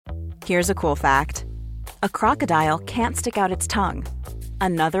Here's a cool fact. A crocodile can't stick out its tongue.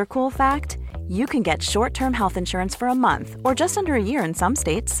 Another cool fact, you can get short-term health insurance for a month or just under a year in some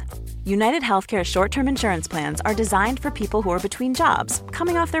states. United Healthcare short-term insurance plans are designed for people who are between jobs,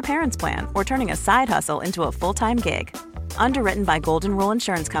 coming off their parents' plan, or turning a side hustle into a full-time gig. Underwritten by Golden Rule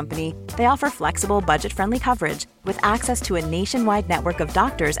Insurance Company, they offer flexible, budget-friendly coverage with access to a nationwide network of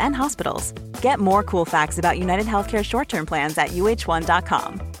doctors and hospitals. Get more cool facts about United Healthcare short-term plans at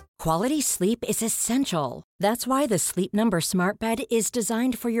uh1.com. Quality sleep is essential. That's why the Sleep Number Smart Bed is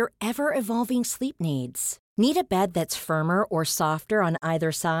designed for your ever-evolving sleep needs. Need a bed that's firmer or softer on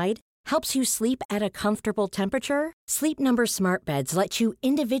either side? Helps you sleep at a comfortable temperature? Sleep Number Smart Beds let you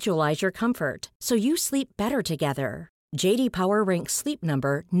individualize your comfort so you sleep better together. J.D. Power ranks Sleep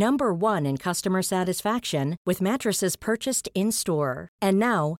Number number 1 in customer satisfaction with mattresses purchased in-store. And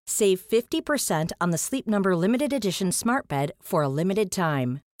now, save 50% on the Sleep Number Limited Edition Smart Bed for a limited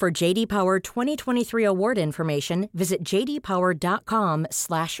time. For J.D. Power 2023 award information, visit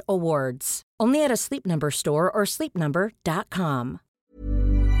jdpower.com/awards. Only at a Sleep Number store or sleepnumber.com.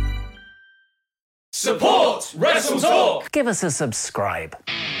 Support Wrestle Talk! Give us a subscribe.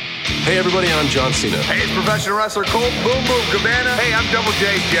 Hey everybody, I'm John Cena. Hey, it's professional wrestler Colt Boom Boom Cabana. Hey, I'm Double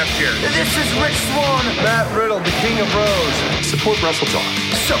J, Jeff Jarrett. This is Rich Swann. Matt Riddle, the King of Bros. Support Wrestle Talk.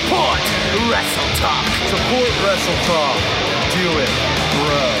 Support Wrestle Talk. Support Wrestle Talk. Do it,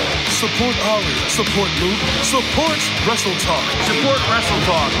 bro. Support Ari. Support Luke. Support Wrestle Talk. Support Wrestle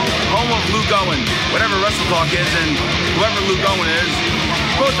Talk. Home of Luke Owen. Whatever Wrestle Talk is and whoever Luke Owen is,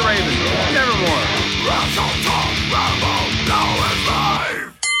 support the Raven. Nevermore. Wrestle Talk. Rambo. Now is live.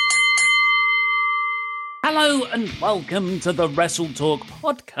 Hello and welcome to the Wrestle Talk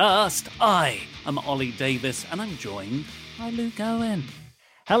podcast. I am Ollie Davis and I'm joined by Luke Owen.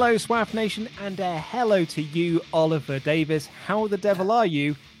 Hello, Swaff Nation, and hello to you, Oliver Davis. How the devil are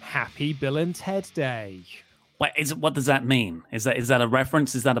you? Happy Bill and Ted Day. Wait, what does that mean? Is that a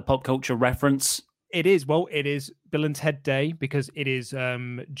reference? Is that a pop culture reference? It is. Well, it is Bill and Ted Day because it is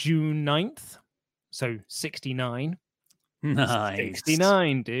June 9th, so 69. Nice.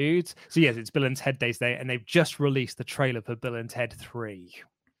 69, dudes. So yes, it's Bill and Ted Day's Day, and they've just released the trailer for Bill and Ted 3.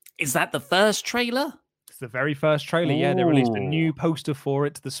 Is that the first trailer? It's the very first trailer, yeah. They released a new poster for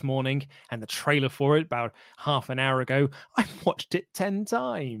it this morning, and the trailer for it about half an hour ago. I've watched it 10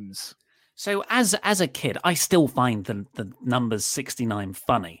 times. So as a kid, I still find the numbers 69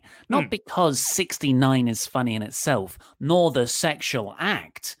 funny. Not because 69 is funny in itself, nor the sexual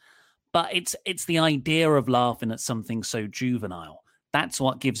act, but it's the idea of laughing at something so juvenile. That's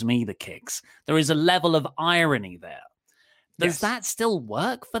what gives me the kicks. There is a level of irony there. Does that still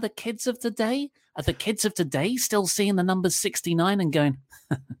work for the kids of today? Are the kids of today still seeing the number 69 and going,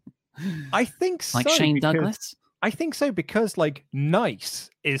 I think so. Like Shane Douglas? I think so because, like, nice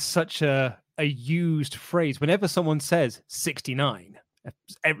is such a used phrase. Whenever someone says 69,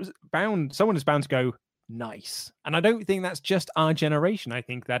 someone is bound to go, nice. And I don't think that's just our generation. I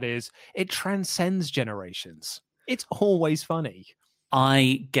think it transcends generations. It's always funny.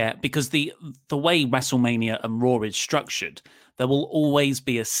 I get, because the way WrestleMania and Raw is structured, there will always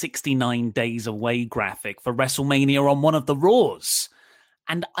be a 69 days away graphic for WrestleMania on one of the Raws.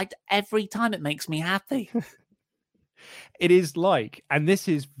 And every time it makes me happy. It is like, and this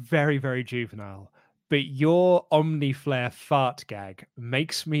is very, very juvenile, but your Omniflare fart gag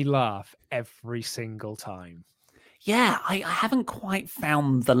makes me laugh every single time. Yeah, I haven't quite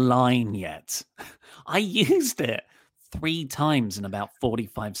found the line yet. I used it 3 times in about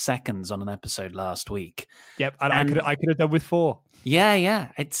 45 seconds on an episode last week. Yep, and I could have done with 4. Yeah.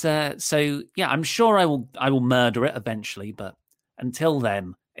 It's so yeah, I'm sure I will murder it eventually, but until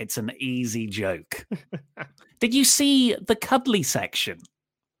then, it's an easy joke. Did you see the cuddly section?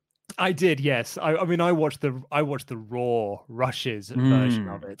 I did, yes. I mean, I watched the Raw Rushes version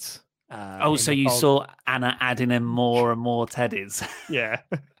of it. So you saw Anna adding in more and more teddies. Yeah.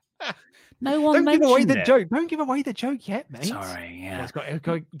 No one Don't give away the it. joke. Don't give away the joke yet, mate. Sorry, yeah.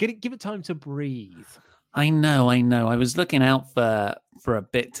 Give it time to breathe. I know. I was looking out for a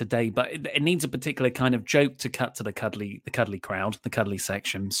bit today, but it needs a particular kind of joke to cut to the cuddly crowd, the cuddly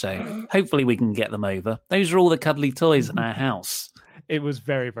section. So hopefully we can get them over. Those are all the cuddly toys in our house. It was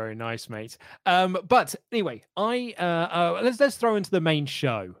very, very nice, mate. But anyway, let's throw into the main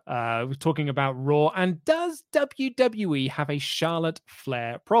show. We're talking about Raw, and does WWE have a Charlotte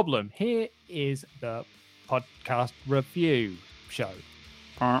Flair problem? Here is the podcast review show.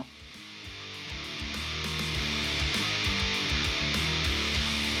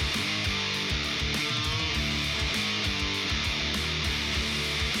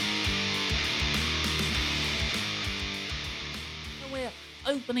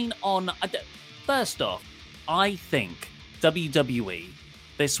 opening on... First off, I think WWE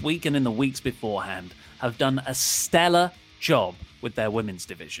this week and in the weeks beforehand have done a stellar job with their women's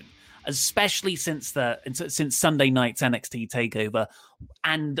division, especially since Sunday night's NXT TakeOver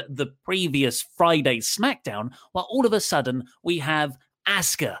and the previous Friday SmackDown, where all of a sudden we have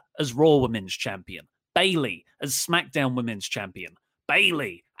Asuka as Raw Women's Champion, Bayley as SmackDown Women's Champion,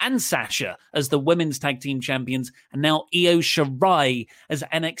 Bayley and Sasha as the Women's Tag Team Champions, and now Io Shirai as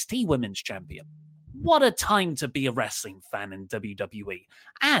NXT Women's Champion. What a time to be a wrestling fan in WWE.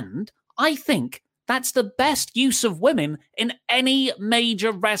 And I think that's the best use of women in any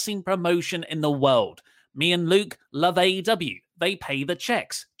major wrestling promotion in the world. Me and Luke love AEW. They pay the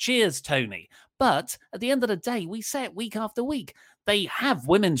checks. Cheers, Tony. But at the end of the day, we say it week after week. They have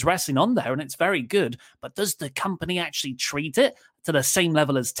women's wrestling on there and it's very good, but does the company actually treat it to the same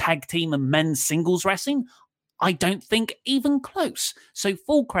level as tag team and men's singles wrestling? I don't think even close. So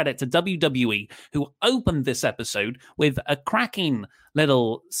full credit to WWE, who opened this episode with a cracking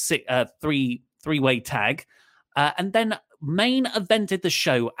little three-way tag, and then main evented the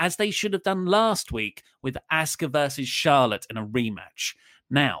show as they should have done last week with Asuka versus Charlotte in a rematch.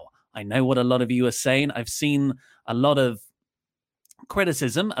 Now, I know what a lot of you are saying. I've seen a lot of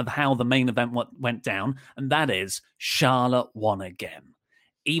criticism of how the main event went down, and that is Charlotte won again.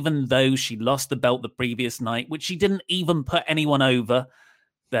 Even though she lost the belt the previous night, which she didn't even put anyone over.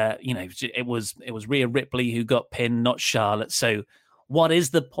 It was Rhea Ripley who got pinned, not Charlotte. So what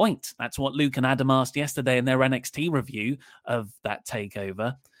is the point? That's what Luke and Adam asked yesterday in their NXT review of that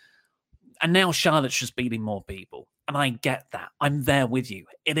takeover. And now Charlotte's just beating more people. And I get that. I'm there with you.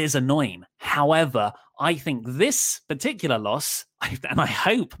 It is annoying. However, I think this particular loss, and I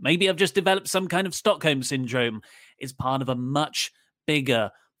hope maybe I've just developed some kind of Stockholm syndrome, is part of a much bigger,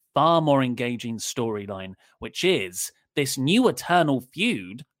 far more engaging storyline, which is this new eternal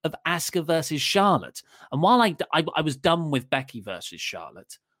feud of Asuka versus Charlotte. And while I was done with Becky versus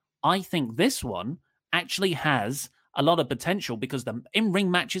Charlotte, I think this one actually has a lot of potential because the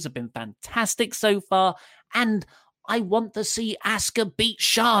in-ring matches have been fantastic so far, and I want to see Asuka beat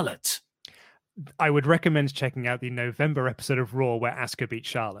Charlotte. I would recommend checking out the November episode of Raw where Asuka beat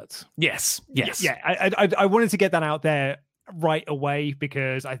Charlotte. Yes. Yeah, I wanted to get that out there right away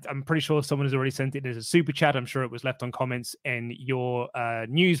because I'm pretty sure someone has already sent it as a super chat. I'm sure it was left on comments in your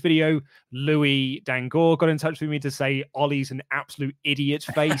news video. Louis Dangor got in touch with me to say Ollie's an absolute idiot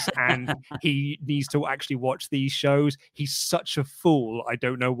face and he needs to actually watch these shows. He's such a fool. I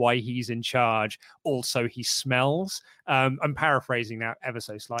don't know why he's in charge. Also, he smells. I'm paraphrasing now ever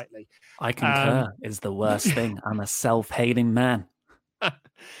so slightly. I concur. Is the worst thing. I'm a self-hating man.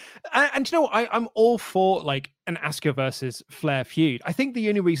 And you know, I'm all for like an Asuka versus Flair feud. I think the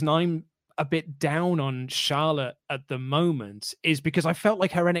only reason I'm a bit down on Charlotte at the moment is because I felt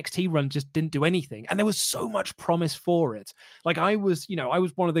like her NXT run just didn't do anything. And there was so much promise for it. Like I was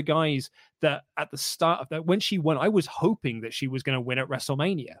one of the guys that at the start of that, when she won, I was hoping that she was going to win at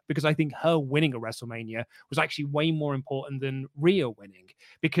WrestleMania because I think her winning at WrestleMania was actually way more important than Rhea winning,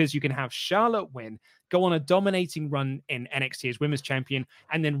 because you can have Charlotte win, go on a dominating run in NXT as women's champion,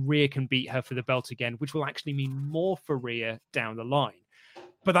 and then Rhea can beat her for the belt again, which will actually mean more for Rhea down the line.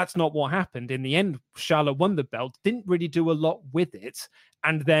 But that's not what happened. In the end, Charlotte won the belt, didn't really do a lot with it,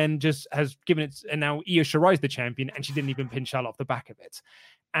 and then just has given it, and now Io Shirai's the champion, and she didn't even pin Charlotte off the back of it.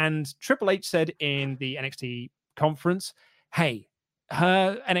 And Triple H said in the NXT conference, hey,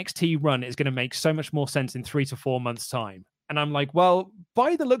 her NXT run is going to make so much more sense in 3 to 4 months' time. And I'm like, well,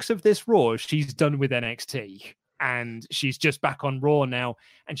 by the looks of this Raw, she's done with NXT. And she's just back on Raw now,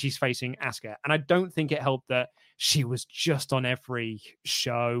 and she's facing Asuka. And I don't think it helped that she was just on every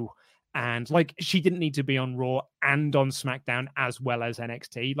show. And like, she didn't need to be on Raw and on SmackDown as well as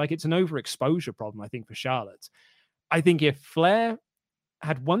NXT. Like, it's an overexposure problem, I think, for Charlotte. I think if Flair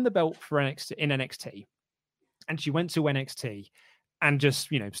had won the belt for NXT in NXT, and she went to NXT and just,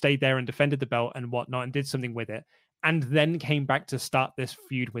 stayed there and defended the belt and whatnot and did something with it, and then came back to start this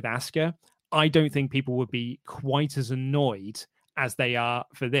feud with Asuka, I don't think people would be quite as annoyed as they are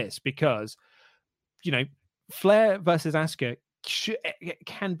for this, because, Flair versus Asuka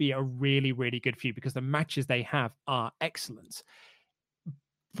can be a really, really good feud because the matches they have are excellent.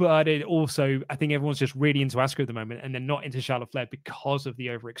 But it also, I think everyone's just really into Asuka at the moment, and they're not into Charlotte Flair because of the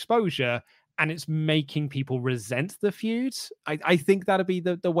overexposure, and it's making people resent the feud. I think that'd be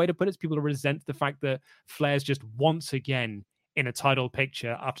the way to put it. People to resent the fact that Flair's just once again in a title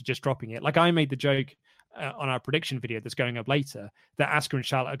picture after just dropping it. Like I made the joke on our prediction video that's going up later that Asuka and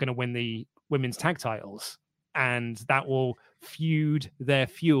Charlotte are going to win the women's tag titles, and that will feud their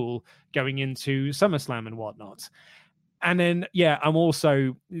fuel going into SummerSlam and whatnot. And then, yeah, I'm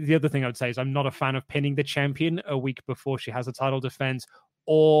also, the other thing I would say is I'm not a fan of pinning the champion a week before she has a title defense,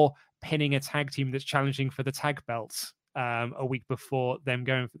 or pinning a tag team that's challenging for the tag belts a week before them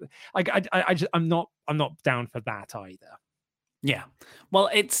going for the. I'm not down for that either. Yeah, well,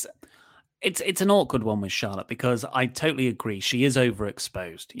 it's an awkward one with Charlotte because I totally agree. She is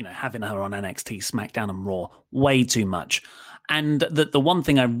overexposed. You know, having her on NXT, SmackDown, and Raw way too much. And the one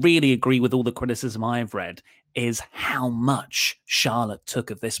thing I really agree with all the criticism I've read is how much Charlotte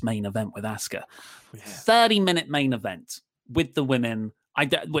took of this main event with Asuka. 30-minute main event with the women,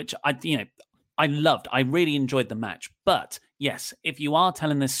 which I loved. I really enjoyed the match. But yes, if you are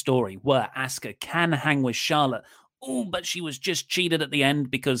telling this story where Asuka can hang with Charlotte, but she was just cheated at the end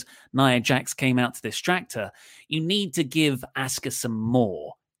because Nia Jax came out to distract her, you need to give Asuka some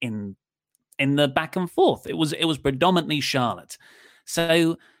more in the back and forth. It was predominantly Charlotte.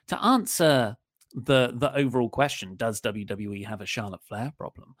 So to answer the overall question, does WWE have a Charlotte Flair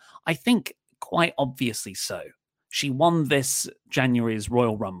problem? I think quite obviously so. She won this January's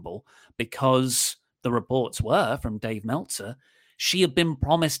Royal Rumble because the reports were from Dave Meltzer she had been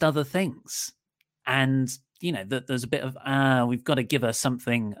promised other things, and you know that there's a bit of we've got to give her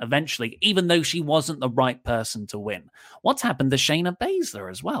something eventually, even though she wasn't the right person to win. What's happened to Shayna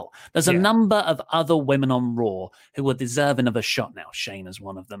Baszler as well? There's a number of other women on Raw who are deserving of a shot now. Shayna's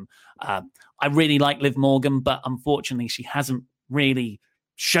one of them. I really like Liv Morgan, but unfortunately she hasn't really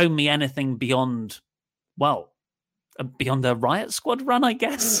shown me anything beyond a Riot Squad run, I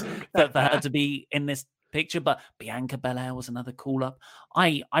guess, for her to be in this picture. But Bianca Belair was another call up.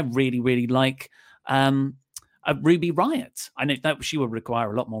 I really, really like Ruby Riott. I know that she would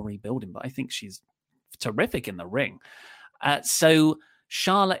require a lot more rebuilding, but I think she's terrific in the ring. So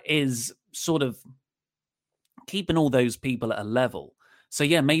Charlotte is sort of keeping all those people at a level. So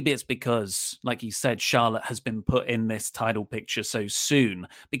yeah, maybe it's because, like you said, Charlotte has been put in this title picture so soon.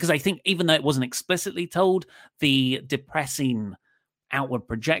 Because I think even though it wasn't explicitly told, the depressing outward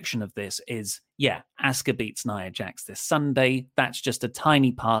projection of this is, Asuka beats Nia Jax this Sunday. That's just a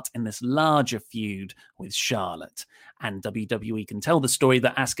tiny part in this larger feud with Charlotte. And WWE can tell the story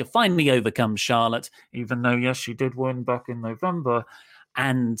that Asuka finally overcomes Charlotte, even though, yes, she did win back in November.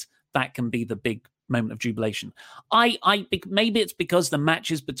 And that can be the big moment of jubilation. Maybe it's because the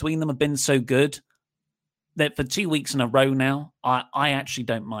matches between them have been so good that for 2 weeks in a row now, I actually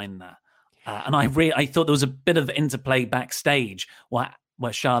don't mind that. And I thought there was a bit of interplay backstage where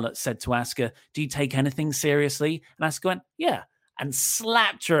Charlotte said to Asuka, "Do you take anything seriously?" And Asuka went, "Yeah," and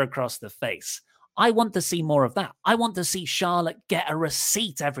slapped her across the face. I want to see more of that. I want to see Charlotte get a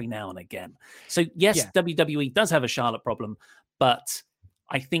receipt every now and again. So yes, WWE does have a Charlotte problem, but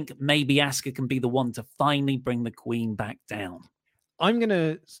I think maybe Asuka can be the one to finally bring the Queen back down. I'm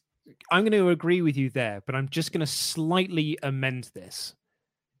gonna agree with you there, but I'm just gonna slightly amend this.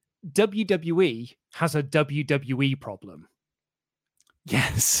 WWE has a WWE problem.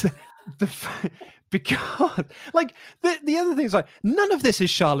 Yes. Because like the other thing is, like, none of this is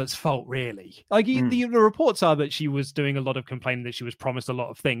Charlotte's fault, really. Like the reports are that she was doing a lot of complaining, that she was promised a lot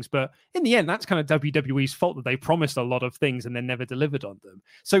of things, but in the end that's kind of WWE's fault that they promised a lot of things and then never delivered on them.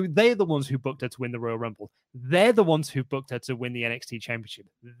 So they're the ones who booked her to win the Royal Rumble. They're the ones who booked her to win the NXT Championship.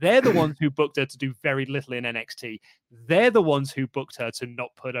 They're the ones who booked her to do very little in NXT. They're the ones who booked her to not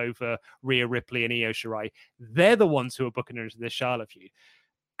put over Rhea Ripley and Io Shirai. They're the ones who are booking her into this Charlotte feud.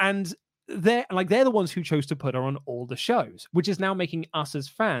 And they're the ones who chose to put her on all the shows, which is now making us as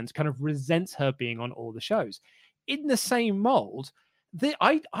fans kind of resent her being on all the shows. In the same mold,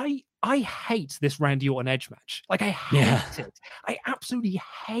 I hate this Randy Orton Edge match. Like, I hate it. I absolutely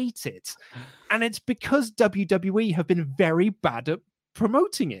hate it. And it's because WWE have been very bad at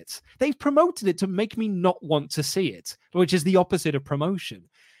promoting it. They've promoted it to make me not want to see it, which is the opposite of promotion.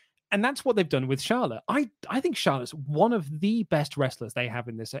 And that's what they've done with Charlotte. I think Charlotte's one of the best wrestlers they have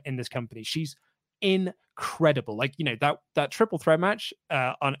in this company. She's incredible. Like, you know, that triple threat match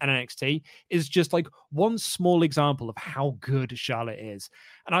on NXT is just like one small example of how good Charlotte is.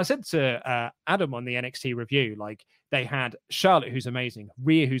 And I said to Adam on the NXT review, like, they had Charlotte, who's amazing,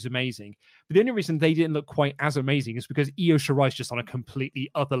 Rhea, who's amazing. But the only reason they didn't look quite as amazing is because Io Shirai is just on a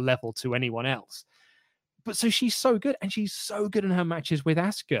completely other level to anyone else. But so she's so good, and she's so good in her matches with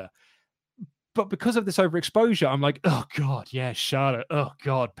Asuka. But because of this overexposure, I'm like, oh God, yeah, Charlotte. Oh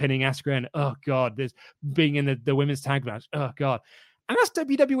God, pinning Asuka in. Oh God, this being in the women's tag match. Oh God. And that's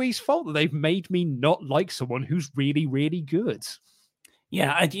WWE's fault that they've made me not like someone who's really, really good.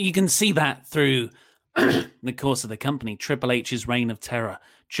 Yeah, you can see that through the course of the company. Triple H's reign of terror,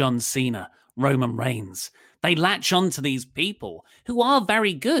 John Cena, Roman Reigns. They latch on to these people who are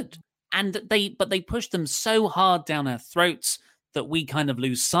very good. And they push them so hard down our throats that we kind of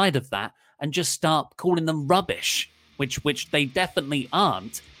lose sight of that and just start calling them rubbish, which they definitely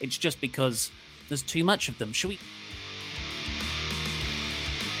aren't. It's just because there's too much of them. Should we?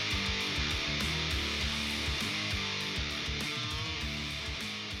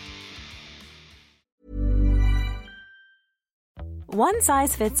 One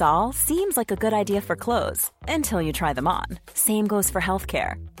size fits all seems like a good idea for clothes until you try them on. Same goes for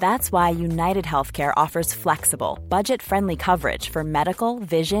healthcare. That's why United Healthcare offers flexible, budget-friendly coverage for medical,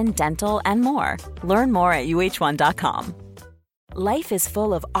 vision, dental, and more. Learn more at uh1.com. Life is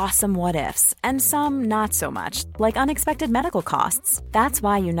full of awesome what-ifs and some not so much, like unexpected medical costs. That's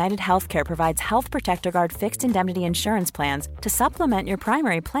why United Healthcare provides Health Protector Guard fixed indemnity insurance plans to supplement your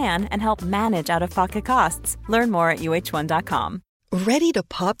primary plan and help manage out-of-pocket costs. Learn more at uh1.com. Ready to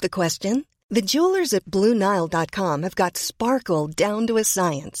pop the question? The jewelers at BlueNile.com have got sparkle down to a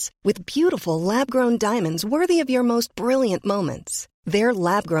science with beautiful lab-grown diamonds worthy of your most brilliant moments. Their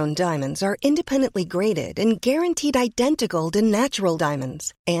lab-grown diamonds are independently graded and guaranteed identical to natural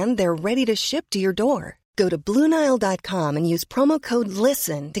diamonds, and they're ready to ship to your door. Go to BlueNile.com and use promo code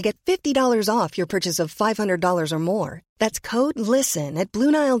LISTEN to get $50 off your purchase of $500 or more. That's code LISTEN at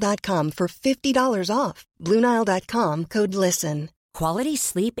BlueNile.com for $50 off. BlueNile.com, code LISTEN. Quality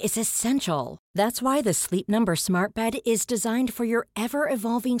sleep is essential. That's why the Sleep Number Smart Bed is designed for your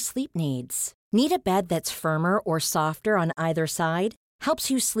ever-evolving sleep needs. Need a bed that's firmer or softer on either side? Helps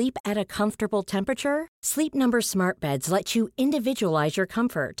you sleep at a comfortable temperature? Sleep Number Smart Beds let you individualize your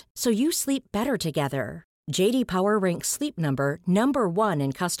comfort, so you sleep better together. J.D. Power ranks Sleep Number number 1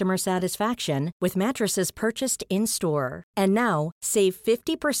 in customer satisfaction with mattresses purchased in-store. And now, save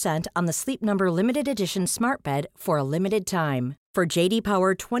 50% on the Sleep Number Limited Edition Smart Bed for a limited time. For J.D.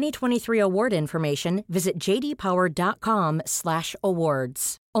 Power 2023 award information, visit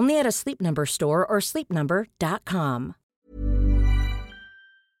jdpower.com/awards. Only at a Sleep Number store or sleepnumber.com.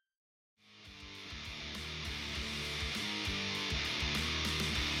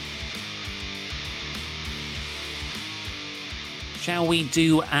 Shall we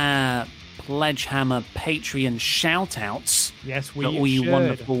do our Pledgehammer Patreon shout-outs? Yes, we should.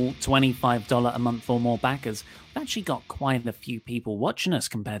 Wonderful $25 a month or more backers. We've actually got quite a few people watching us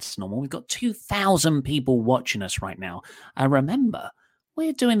compared to normal. We've got 2,000 people watching us right now. Remember,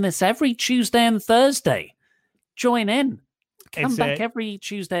 we're doing this every Tuesday and Thursday. Join in. Come back every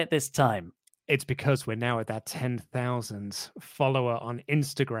Tuesday at this time. It's because we're now at that 10,000 follower on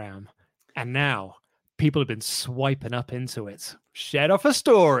Instagram. And now people have been swiping up into it. Shared off a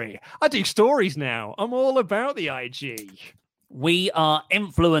story. I do stories now. I'm all about the IG. We are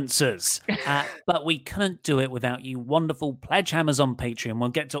influencers, but we couldn't do it without you wonderful Pledgehammers on Patreon. We'll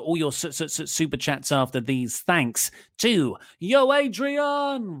get to all your super chats after these. Thanks to Yo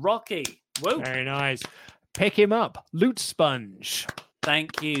Adrian, Rocky. Whoa. Very nice. Pick him up, Loot Sponge.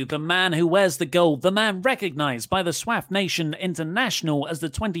 Thank you. The man who wears the gold, the man recognized by the SWAF Nation International as the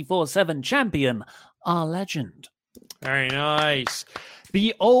 24/7 champion, our legend. Very nice.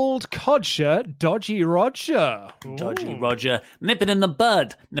 The old codger, Dodgy Roger. Dodgy Roger. Nip it in the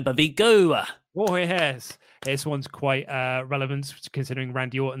bud. Nipper v go. Oh, yes. This one's quite relevant considering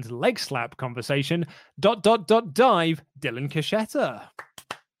Randy Orton's leg slap conversation. ... Dive, Dylan Cachetta.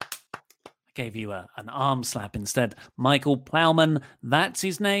 I gave you an arm slap instead. Michael Plowman, that's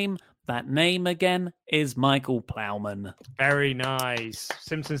his name. That name again is Michael Plowman. Very nice.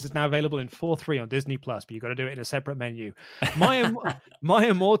 Simpsons is now available in 4:3 on Disney Plus, but you've got to do it in a separate menu. My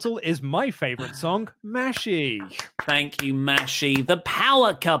Immortal is my favorite song, Mashy. Thank you, Mashy. The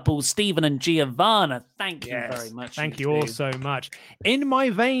power couple, Stephen and Giovanna. Thank you very much. Thank you all so much. In My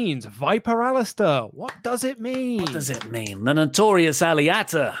Veins, Viper Alistair. What does it mean? What does it mean? The notorious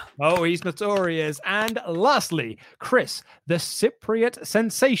Aliata. Oh, he's notorious. And lastly, Chris, the Cypriot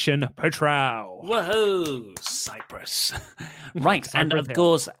sensation Petrow. Whoa, Cyprus. Right, and of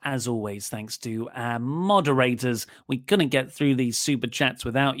course, as always, thanks to our moderators, we couldn't get through these super chats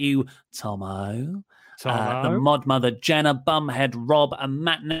without you, Tomo. The Mod Mother, Jenna, Bumhead, Rob, and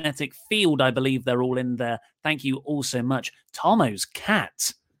Magnetic Field, I believe they're all in there. Thank you all so much. Tomo's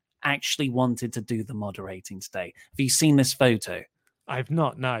cat actually wanted to do the moderating today. Have you seen this photo? I've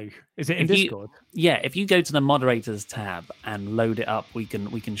not, no. Is it in Discord? Yeah, if you go to the moderators tab and load it up, we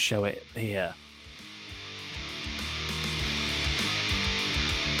can show it here.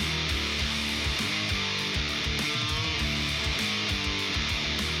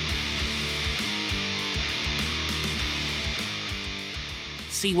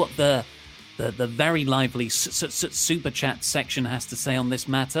 See what the very lively super chat section has to say on this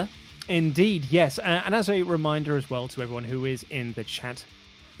matter? Indeed, yes. And as a reminder as well to everyone who is in the chat,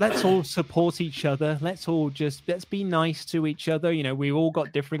 let's all support each other. Let's be nice to each other. You know, we all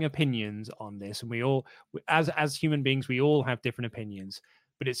got differing opinions on this, and we all, as human beings, we all have different opinions.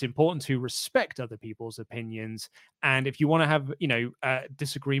 But it's important to respect other people's opinions. And if you want to have,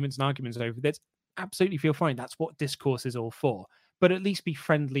 disagreements and arguments over this, absolutely feel fine. That's what discourse is all for. But at least be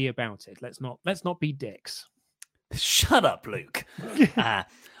friendly about it. Let's not be dicks. Shut up, Luke.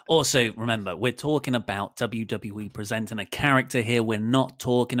 Also, remember, we're talking about WWE presenting a character here. We're not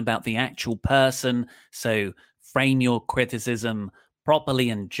talking about the actual person. So frame your criticism properly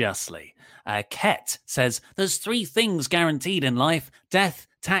and justly. Ket says, there's 3 things guaranteed in life: death,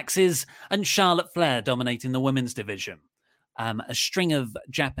 taxes, and Charlotte Flair dominating the women's division. A string of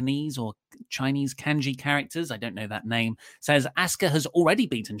Japanese or Chinese kanji characters, I don't know that name, says Asuka has already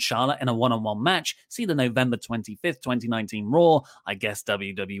beaten Charlotte in a one-on-one match. See the November 25th, 2019 Raw. I guess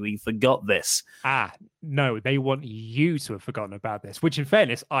WWE forgot this. No, they want you to have forgotten about this, which in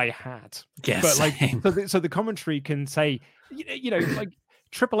fairness, I had. Yes. But so the commentary can say, like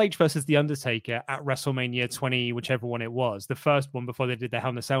Triple H versus The Undertaker at WrestleMania 20, whichever one it was, the first one before they did the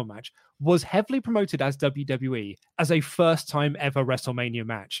Hell in a Cell match, was heavily promoted as WWE as a first-time ever WrestleMania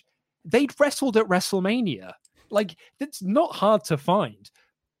match. They'd wrestled at WrestleMania. Like, it's not hard to find,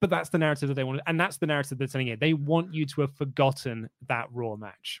 but that's the narrative that they want, and that's the narrative they're telling you. They want you to have forgotten that Raw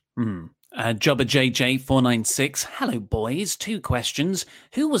match. Jobber JJ496. Hello, boys. 2 questions.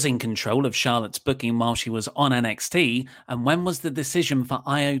 Who was in control of Charlotte's booking while she was on NXT? And when was the decision for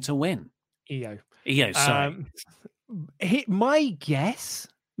Io to win? Io, sorry. My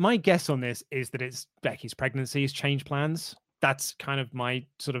guess on this is that it's Becky's pregnancy has changed plans. That's kind of my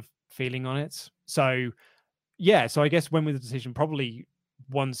sort of feeling on it. So, yeah. So I guess when was the decision? Probably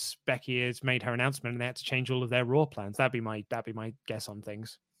once Becky has made her announcement and they had to change all of their Raw plans. That'd be my guess on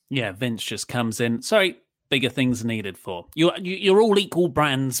things. Yeah, Vince just comes in. Sorry, bigger things needed for. You're all equal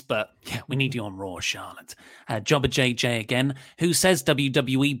brands, but yeah, we need you on Raw, Charlotte. Jobber JJ again, who says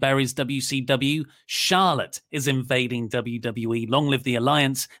WWE buries WCW. Charlotte is invading WWE. Long live the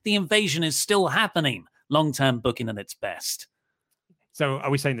Alliance. The invasion is still happening. Long-term booking at its best. So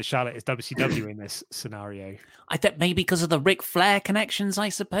are we saying that Charlotte is WCW in this scenario? I think maybe because of the Ric Flair connections, I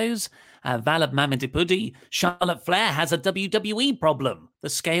suppose. Valad Mamadipudi, Charlotte Flair has a WWE problem. The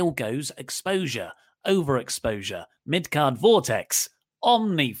scale goes exposure, overexposure, mid-card vortex,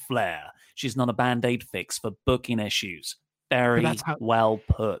 Omni Flair. She's not a Band-Aid fix for booking issues. Very well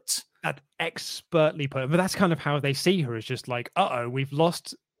put. That's expertly put. But that's kind of how they see her, as just like, we've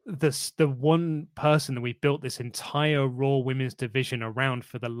lost the one person that we built this entire Raw women's division around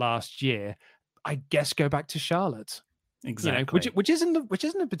for the last year. I guess go back to Charlotte. Exactly. Which isn't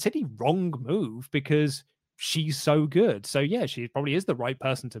a particularly wrong move because she's so good. So yeah, she probably is the right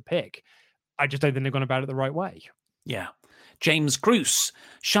person to pick. I just don't think they've gone about it the right way. Yeah. James Cruz.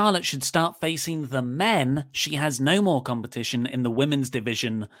 Charlotte should start facing the men. She has no more competition in the women's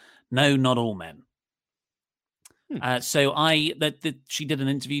division. No, not all men. She did an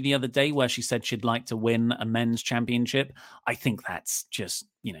interview the other day where she said she'd like to win a men's championship. I think that's just,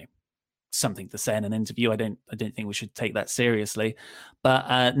 something to say in an interview. I don't think we should take that seriously.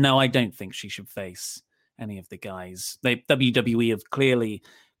 But no, I don't think she should face any of the guys. WWE have clearly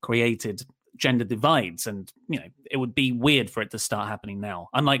created gender divides, and it would be weird for it to start happening now.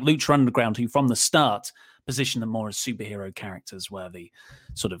 Unlike Lucha Underground, who from the start positioned them more as superhero characters where the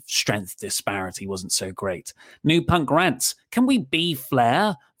sort of strength disparity wasn't so great. New Punk rants. Can we be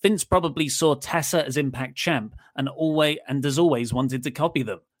Flair? Vince probably saw Tessa as Impact champ and as always wanted to copy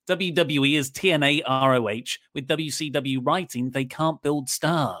them. WWE is TNA ROH. With WCW writing, they can't build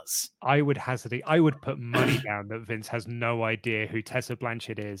stars. I would put money down that Vince has no idea who Tessa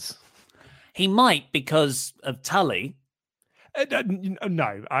Blanchard is. He might because of Tully.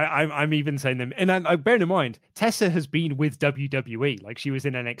 No, I'm even saying them. And I'm bearing in mind, Tessa has been with WWE, like she was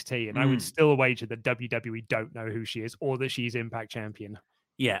in NXT, and I would still wager that WWE don't know who she is or that she's Impact champion.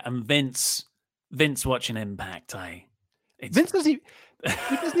 Yeah, and Vince watching Impact, Vince doesn't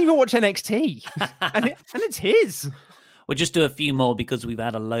even watch NXT, and it's his. We'll just do a few more because we've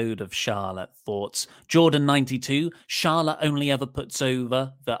had a load of Charlotte thoughts. Jordan 92, Charlotte only ever puts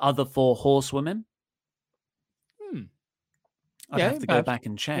over the other 4 horsewomen. I'd have to go back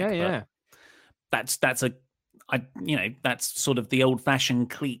and check. Yeah. That's sort of the old-fashioned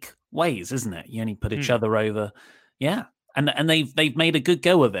clique ways, isn't it? You only put each other over. Yeah. And they've made a good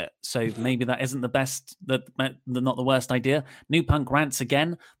go of it. So maybe that isn't the best, not the worst idea. New Punk rants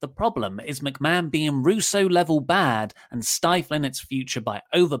again. The problem is McMahon being Russo-level bad and stifling its future by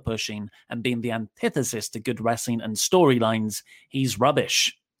over-pushing and being the antithesis to good wrestling and storylines. He's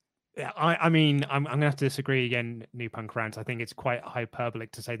rubbish. Yeah, I mean, I'm going to have to disagree again, New Punk Rant. I think it's quite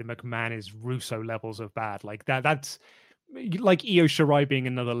hyperbolic to say that McMahon is Russo levels of bad. Like that's like Io Shirai being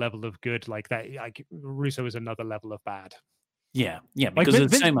another level of good. Like that, like Russo is another level of bad. Yeah, because like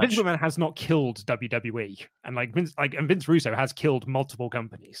there's so much. Vince McMahon has not killed WWE, and Vince Russo has killed multiple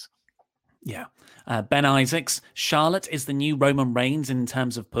companies. Yeah, Ben Isaacs, Charlotte is the new Roman Reigns in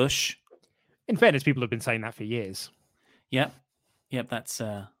terms of push. In fairness, people have been saying that for years. Yep. That's.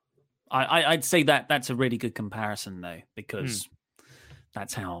 I'd say that's a really good comparison though, because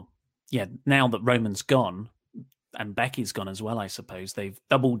that's how. Yeah, now that Roman's gone. And Becky's gone as well, I suppose. They've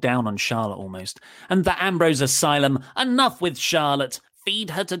doubled down on Charlotte almost. And the Ambrose Asylum, enough with Charlotte.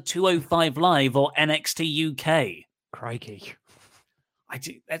 Feed her to 205 Live or NXT UK. Crikey.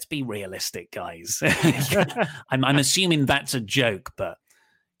 Let's be realistic, guys. I'm assuming that's a joke, but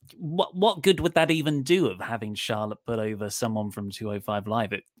what good would that even do of having Charlotte put over someone from 205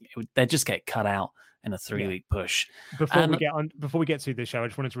 Live? They'd just get cut out in a 3-week push. Before we get to the show, I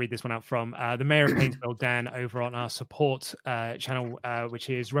just wanted to read this one out from the Mayor of Painesville, Dan, over on our support channel, which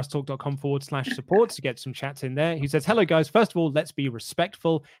is wrestletalk.com/support, to get some chats in there. He says, "Hello guys, first of all, let's be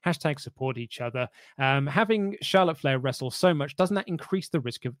respectful, #support each other. Having Charlotte Flair wrestle so much, doesn't that increase the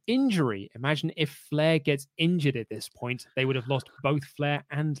risk of injury? Imagine if Flair gets injured at this point, they would have lost both Flair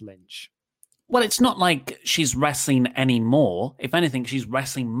and Lynch." Well, it's not like she's wrestling anymore. If anything, she's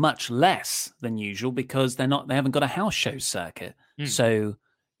wrestling much less than usual because they haven't got a house show circuit. So,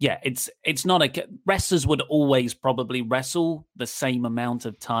 yeah, it's not wrestlers would always probably wrestle the same amount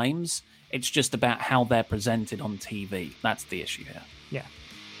of times. It's just about how they're presented on TV. That's the issue here. Yeah.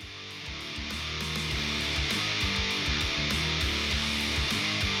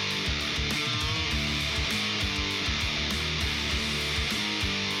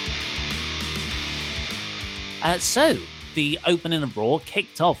 So, the opening of Raw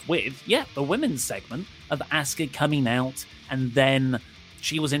kicked off with, the women's segment of Asuka coming out, and then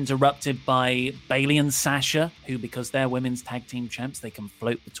she was interrupted by Bayley and Sasha, who, because they're women's tag team champs, they can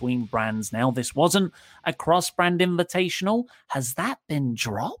float between brands now. This wasn't a cross-brand invitational. Has that been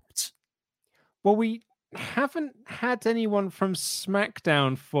dropped? Well, we haven't had anyone from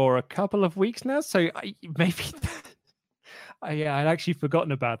SmackDown for a couple of weeks now, so maybe... I'd actually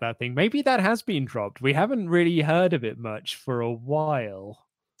forgotten about that thing. Maybe that has been dropped. We haven't really heard of it much for a while.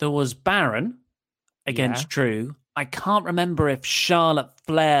 There was Baron against Drew. I can't remember if Charlotte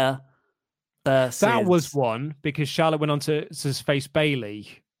Flair versus... That was one, because Charlotte went on to face Bayley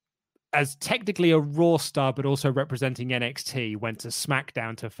as technically a Raw star, but also representing NXT, went to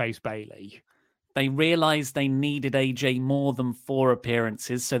SmackDown to face Bayley. They realized they needed AJ more than 4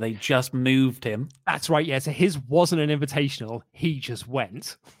 appearances, so they just moved him. That's right, yeah. So his wasn't an invitational. He just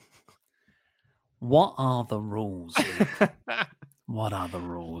went. What are the rules? What are the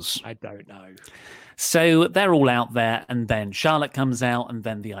rules? I don't know. So they're all out there, and then Charlotte comes out, and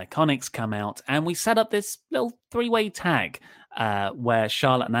then the Iconics come out, and we set up this little 3-way tag where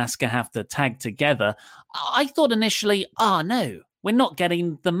Charlotte and Asuka have to tag together. I thought initially, no, we're not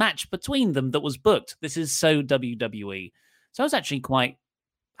getting the match between them that was booked. This is so WWE. So I was actually quite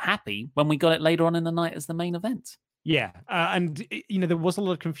happy when we got it later on in the night as the main event. Yeah, and there was a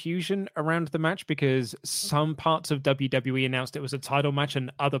lot of confusion around the match because some parts of WWE announced it was a title match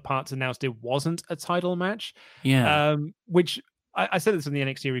and other parts announced it wasn't a title match. Yeah. Which I said this in the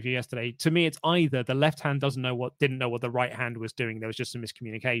NXT review yesterday. To me, it's either the left hand didn't know what the right hand was doing. There was just a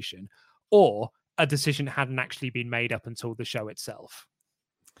miscommunication, or a decision hadn't actually been made up until the show itself.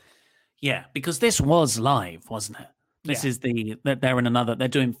 Yeah, because this was live, wasn't it? This is they're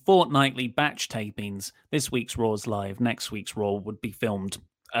doing fortnightly batch tapings. This week's Raw's live. Next week's Raw would be filmed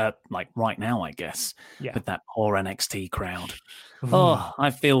right now, I guess, with that poor NXT crowd. Oh, I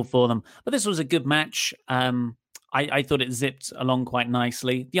feel for them. But this was a good match. I thought it zipped along quite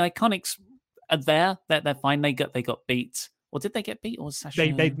nicely. The Iconics are there. They're fine. They got beat. Or did they get beat? Or was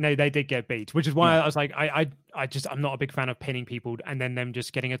Sasha? They did get beat, which is why I was like, I'm not a big fan of pinning people and then them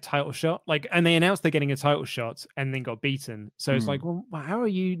just getting a title shot. And they announced they're getting a title shot and then got beaten. So it's like, well, how are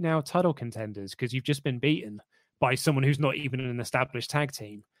you now title contenders? Because you've just been beaten by someone who's not even an established tag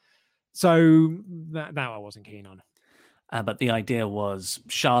team. So that I wasn't keen on. But the idea was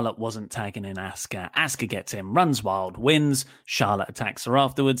Charlotte wasn't tagging in Asuka. Asuka gets in, runs wild, wins. Charlotte attacks her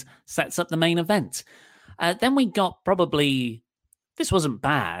afterwards, sets up the main event. Then we got this wasn't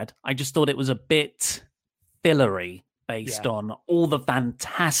bad. I just thought it was a bit fillery based on all the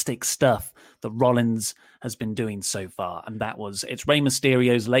fantastic stuff that Rollins has been doing so far. And it's Rey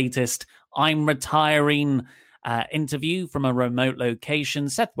Mysterio's latest I'm retiring interview from a remote location.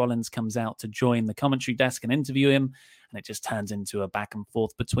 Seth Rollins comes out to join the commentary desk and interview him. and it just turns into a back and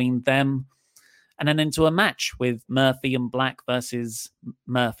forth between them, and then into a match with Murphy and Black versus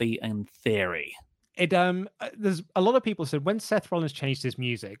Murphy and Theory. There's a lot of people said when Seth Rollins changed his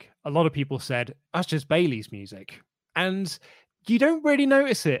music, a lot of people said that's just Bayley's music, and you don't really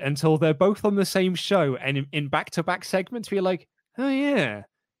notice it until they're both on the same show and in back-to-back segments where you're like, oh yeah,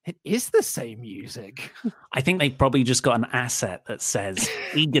 it is the same music. I think they probably just got an asset that says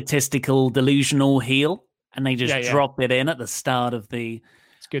egotistical, delusional heel, and they just drop it in at the start of the...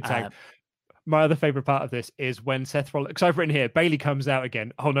 It's a good tag. My other favorite part of this is when Seth Rollins, because I've written here, Bayley comes out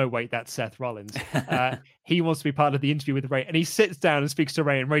again. Oh no, wait, that's Seth Rollins. He wants to be part of the interview with Ray, and he sits down and speaks to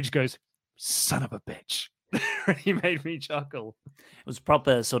Ray, and Ray just goes, son of a bitch. He made me chuckle. It was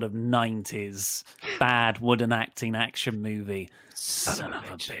proper sort of 90s bad wooden acting action movie. Son of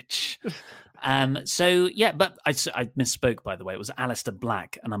a bitch. So yeah, but I misspoke, by the way. It was Aleister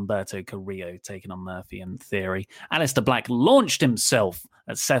Black and Humberto Carrillo taking on Murphy and Theory. Aleister Black launched himself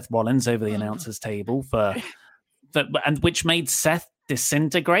at Seth Rollins over the announcers table and which made Seth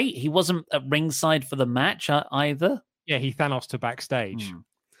disintegrate. He wasn't at ringside for the match either. Yeah, he Thanos to backstage.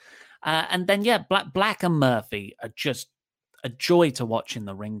 And then, Black and Murphy are just a joy to watch in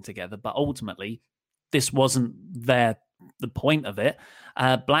the ring together. But ultimately, this wasn't the point of it.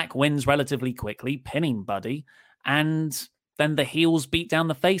 Black wins relatively quickly, pinning Buddy. And then the heels beat down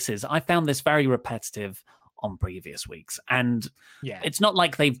the faces. I found this very repetitive on previous weeks. And it's not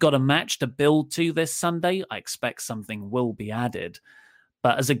like they've got a match to build to this Sunday. I expect something will be added.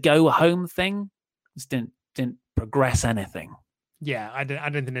 But as a go-home thing, this didn't progress anything. Yeah, I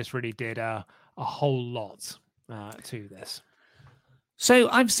don't think this really did a whole lot to this. So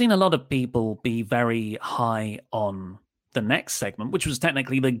I've seen a lot of people be very high on the next segment, which was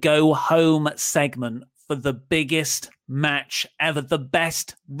technically the go-home segment for the biggest match ever, the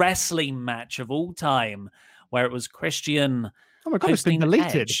best wrestling match of all time, where it was Christian. Oh my God, it's been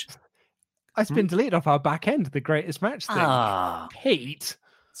deleted. Edge. It's been deleted off our back end, the greatest match thing. Pete.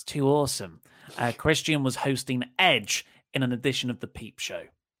 It's too awesome. Christian was hosting Edge in an edition of the Peep Show.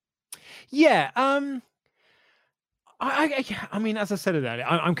 Yeah, I mean, as I said earlier,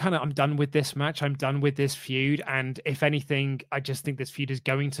 I'm done with this match. I'm done with this feud, and if anything, I just think this feud is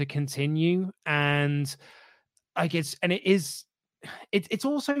going to continue. And I guess, and it's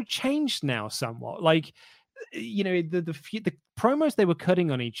also changed now somewhat. Like, you know, the promos they were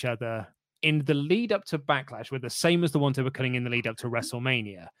cutting on each other in the lead up to Backlash were the same as the ones they were cutting in the lead up to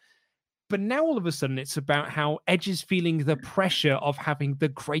WrestleMania. But now all of a sudden it's about how Edge is feeling the pressure of having the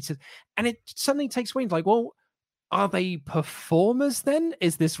greatest, and it suddenly takes away. It's like, well, are they performers then?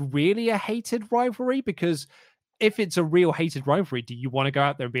 Is this really a hated rivalry? Because if it's a real hated rivalry, do you want to go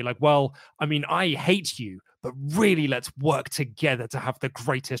out there and be like, well, I mean, I hate you, but really let's work together to have the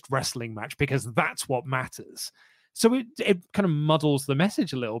greatest wrestling match because that's what matters. So it kind of muddles the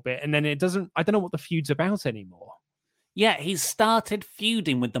message a little bit. And then I don't know what the feud's about anymore. Yeah, he's started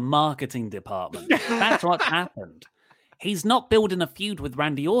feuding with the marketing department. That's what's happened. He's not building a feud with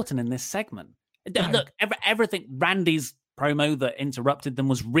Randy Orton in this segment. Look, everything, Randy's promo that interrupted them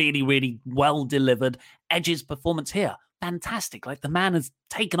was really, really well delivered. Edge's performance here, fantastic. Like, the man has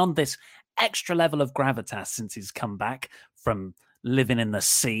taken on this extra level of gravitas since he's come back from living in the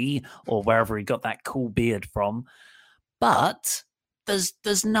sea or wherever he got that cool beard from. But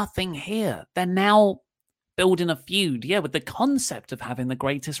there's nothing here. They're now building a feud, with the concept of having the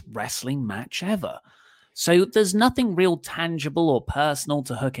greatest wrestling match ever. So there's nothing real tangible or personal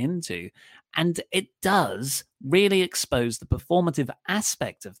to hook into. And it does really expose the performative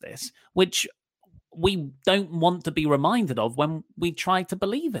aspect of this, which we don't want to be reminded of when we try to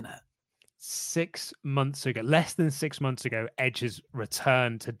believe in it. 6 months ago, less than 6 months ago, Edge has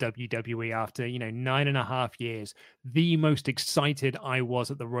returned to WWE after, 9.5 years. The most excited I was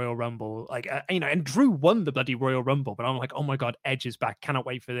at the Royal Rumble, and Drew won the bloody Royal Rumble, but I'm like, oh my God, Edge is back. Cannot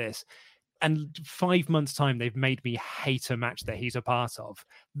wait for this. And 5 months' time, they've made me hate a match that he's a part of.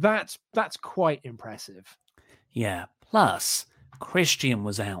 That's quite impressive. Yeah. Plus, Christian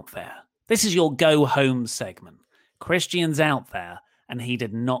was out there. This is your go home segment. Christian's out there. And he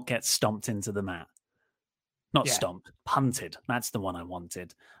did not get stomped into the mat. Not stomped, punted. That's the one I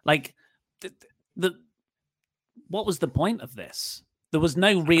wanted. Like, what was the point of this? There was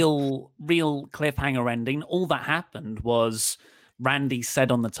no real cliffhanger ending. All that happened was Randy said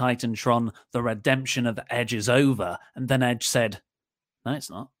on the Titantron, the redemption of Edge is over. And then Edge said, no, it's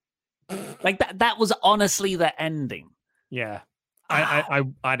not. Like, that was honestly the ending. Yeah. I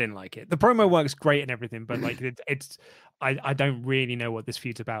didn't like it. The promo works great and everything, but like I don't really know what this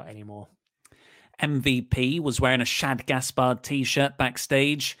feud's about anymore. MVP was wearing a Shad Gaspard t-shirt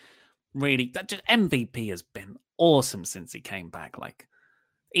backstage. Really, MVP has been awesome since he came back. Like,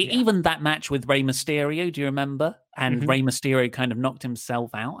 even that match with Rey Mysterio, do you remember? And Rey Mysterio kind of knocked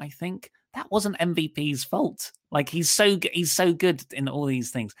himself out, I think. That wasn't MVP's fault. Like, he's so good in all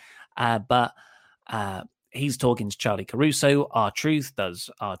these things. But he's talking to Charlie Caruso. R-Truth does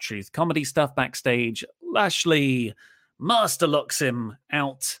R-Truth comedy stuff backstage. Lashley master locks him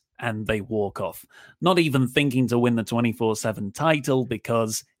out and they walk off. Not even thinking to win the 24/7 title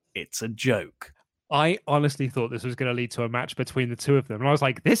because it's a joke. I honestly thought this was going to lead to a match between the two of them. And I was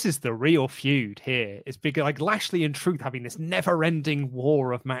like, this is the real feud here. It's big, like Lashley and Truth having this never-ending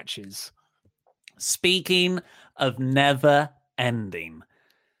war of matches. Speaking of never ending,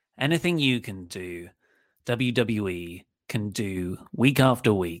 anything you can do, WWE can do week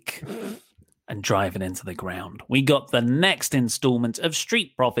after week and drive it into the ground. We got the next installment of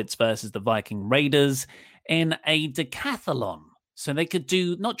Street Profits versus the Viking Raiders in a decathlon. So they could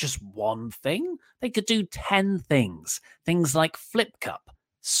do not just one thing, they could do 10 things. Things like flip cup,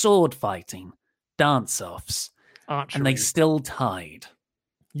 sword fighting, dance-offs. Archery. And they still tied.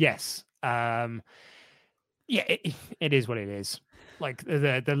 Yes. It is what it is. Like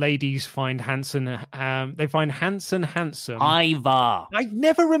the ladies find Hanson. They find Hanson handsome. Ivar. I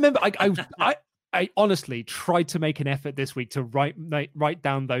never remember. I honestly tried to make an effort this week to write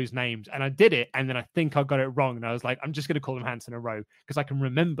down those names, and I did it. And then I think I got it wrong. And I was like, I'm just going to call them Hanson and Rowe because I can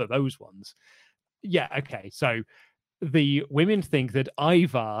remember those ones. Yeah. Okay. So the women think that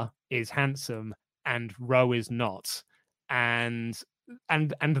Ivar is handsome and Rowe is not, and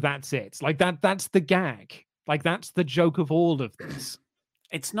that's it. Like that's the gag. Like, that's the joke of all of this.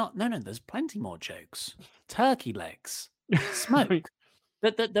 It's not. No, there's plenty more jokes. Turkey legs. Smoke.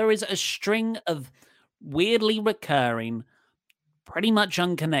 that there is a string of weirdly recurring, pretty much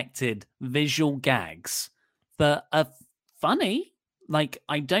unconnected visual gags that are funny. Like,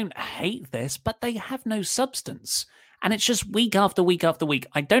 I don't hate this, but they have no substance. And it's just week after week after week.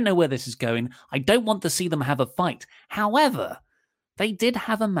 I don't know where this is going. I don't want to see them have a fight. However, they did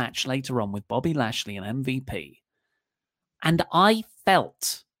have a match later on with Bobby Lashley and MVP. And I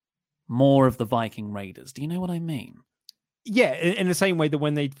felt more of the Viking Raiders. Do you know what I mean? Yeah, in the same way that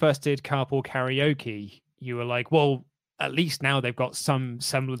when they first did Carpool Karaoke, you were like, well, at least now they've got some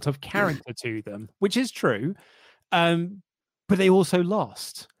semblance of character to them, which is true. But they also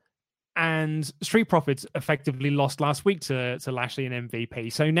lost. And Street Profits effectively lost last week to Lashley and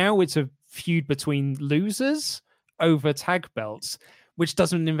MVP. So now it's a feud between losers over tag belts, which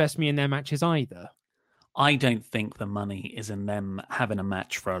doesn't invest me in their matches either. I don't think the money is in them having a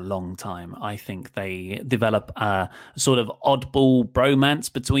match for a long time. I think they develop a sort of oddball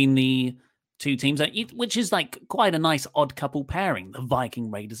bromance between the two teams, which is like quite a nice odd couple pairing. The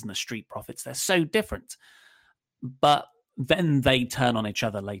Viking Raiders and the Street Profits, they're so different. But then they turn on each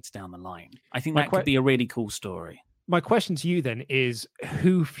other later down the line. I think that could be a really cool story. My question to you then is,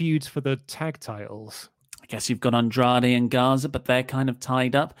 who feuds for the tag titles? I guess you've got Andrade and Garza, but they're kind of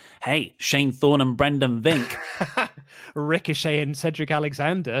tied up. Hey, Shane Thorne and Brendan Vink. Ricochet and Cedric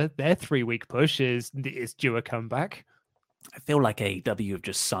Alexander, their 3-week push is due a comeback. I feel like AEW have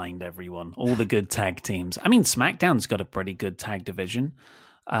just signed everyone, all the good tag teams. I mean, SmackDown's got a pretty good tag division.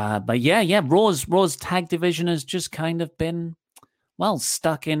 But yeah, Raw's tag division has just kind of been, well,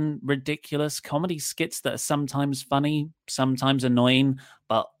 stuck in ridiculous comedy skits that are sometimes funny, sometimes annoying,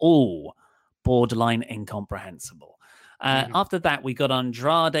 but all borderline incomprehensible. After that, we got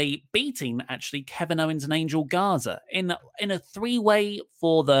Andrade beating actually Kevin Owens and Angel Garza in a 3-way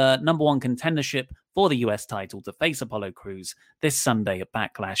for the number one contendership for the US title to face Apollo Crews this Sunday at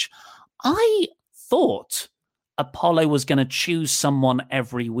Backlash. I thought Apollo was going to choose someone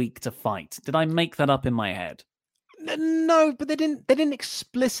every week to fight. Did I make that up in my head? No, but they didn't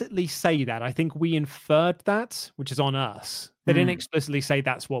explicitly say that. I think we inferred that, which is on us. They didn't explicitly say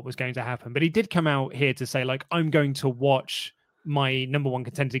that's what was going to happen. But he did come out here to say, like, I'm going to watch my number one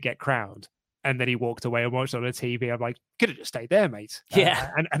contender get crowned. And then he walked away and watched it on the TV. I'm like, could have just stayed there, mate.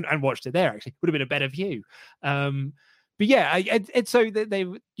 Yeah. And watched it there, actually. Would have been a better view. But yeah, so they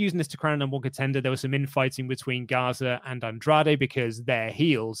were using this to crown number one contender. There was some infighting between Garza and Andrade because they're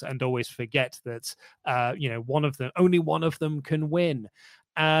heels and always forget that, only one of them can win.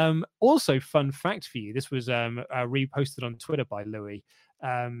 Also, fun fact for you, this was reposted on Twitter by Louis,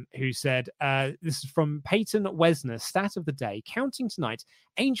 who said, this is from Peyton Wesner, stat of the day, counting tonight,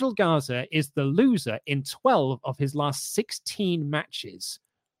 Angel Garza is the loser in 12 of his last 16 matches.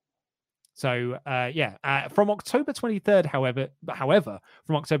 So, from October 23rd, however,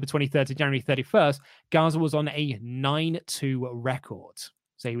 from October 23rd to January 31st, Garza was on a 9-2 record.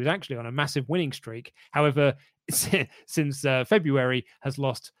 So he was actually on a massive winning streak. However, since February, has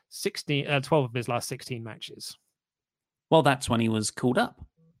lost 12 of his last 16 matches. Well, that's when he was called up.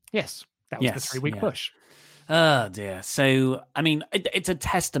 Yes, that was the 3-week push. Oh, dear. So, I mean, it's a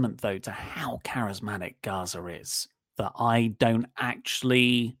testament, though, to how charismatic Garza is that I don't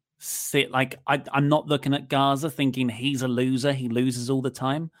actually sit like I'm not looking at Garza thinking he's a loser. He loses all the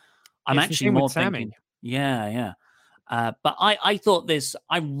time. I'm actually more thinking, yeah. But I thought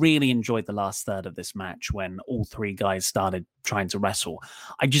I really enjoyed the last third of this match when all three guys started trying to wrestle.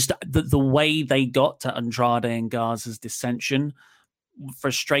 The way they got to Andrade and Garza's dissension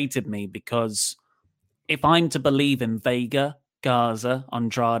frustrated me because if I'm to believe in Vega, Garza,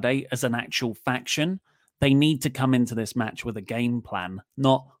 Andrade as an actual faction, they need to come into this match with a game plan,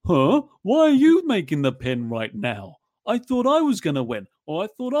 not, why are you making the pin right now? I thought I was going to win, or I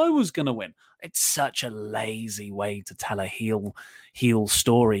thought I was going to win. It's such a lazy way to tell a heel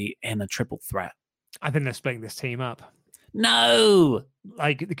story in a triple threat. I think they're splitting this team up. No!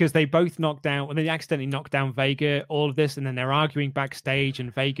 Because they both knocked down, when they accidentally knocked down Vega, all of this, and then they're arguing backstage,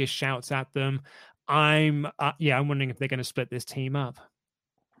 and Vega shouts at them. I'm wondering if they're going to split this team up.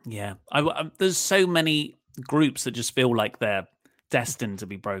 Yeah. There's so many groups that just feel like they're destined to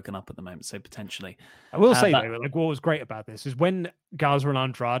be broken up at the moment, so potentially. I will say, though, like what was great about this is when Garza and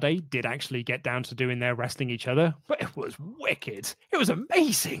Andrade did actually get down to doing their wrestling each other, but it was wicked. It was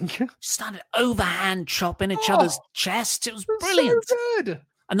amazing. Started overhand chopping each other's chests. It was brilliant. So good.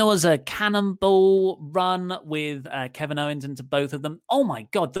 And there was a cannonball run with Kevin Owens into both of them. Oh my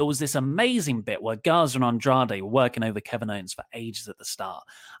God, there was this amazing bit where Garza and Andrade were working over Kevin Owens for ages at the start.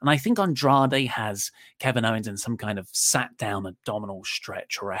 And I think Andrade has Kevin Owens in some kind of sat down abdominal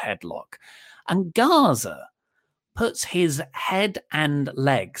stretch or a headlock. And Garza puts his head and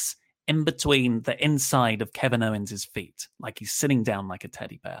legs in between the inside of Kevin Owens' feet, like he's sitting down like a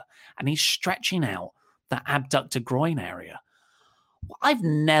teddy bear. And he's stretching out the abductor groin area. I've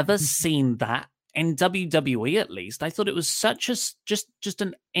never seen that in WWE, at least. I thought it was such a just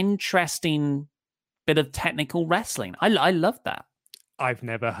an interesting bit of technical wrestling. I love that. I've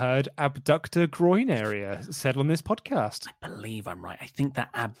never heard abductor groin area said on this podcast. I believe I'm right. I think the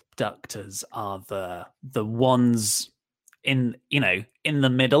abductors are the ones in the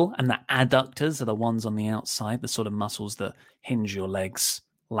middle, and the adductors are the ones on the outside, the sort of muscles that hinge your legs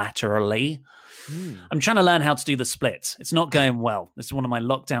laterally. I'm trying to learn how to do the splits. It's not going well. This is one of my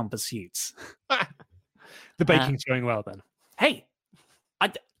lockdown pursuits. The baking's going well then. Hey,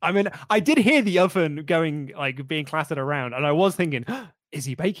 I mean, I did hear the oven going, like being clattered around, and I was thinking, is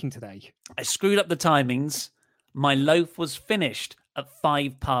he baking today? I screwed up the timings. My loaf was finished at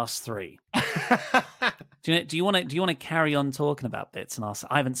 3:05. Do you want to carry on talking about bits? And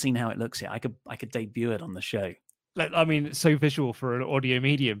I haven't seen how it looks yet. I could debut it on the show. I mean, it's so visual for an audio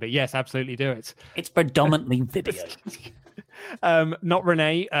medium, but yes, absolutely do it. It's predominantly video. Not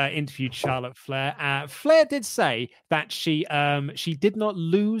Renee interviewed Charlotte Flair. Flair did say that she did not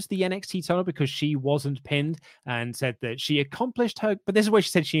lose the NXT title because she wasn't pinned, and said that she accomplished her. But this is where she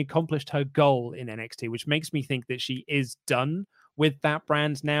said she accomplished her goal in NXT, which makes me think that she is done with that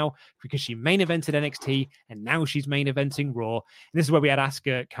brand now, because she main evented NXT and now she's main eventing Raw. And this is where we had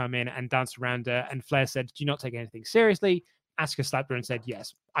Asuka come in and dance around her, and Flair said, "Do you not take anything seriously?" Asuka slapped her and said,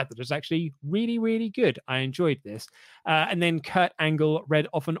 "Yes, I thought it was actually really, really good. I enjoyed this." And then Kurt Angle read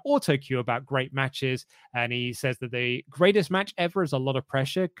off an auto cue about great matches, and he says that the greatest match ever is a lot of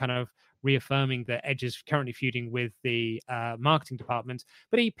pressure, kind of reaffirming that Edge is currently feuding with the marketing department,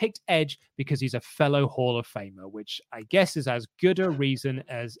 but he picked Edge because he's a fellow Hall of Famer, which I guess is as good a reason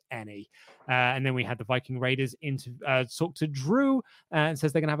as any. And then we had the Viking Raiders talk to Drew and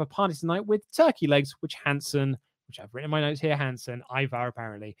says they're going to have a party tonight with turkey legs, which Hanson, which I've written in my notes here, Hanson, Ivar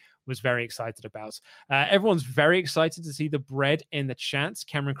apparently, was very excited about. Everyone's very excited to see the bread in the chat.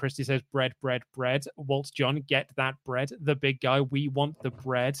 Cameron Christie says, bread, bread, bread. Walt John, get that bread. The big guy, we want the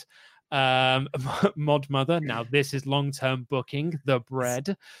bread. Mod Mother, now this is long-term booking. The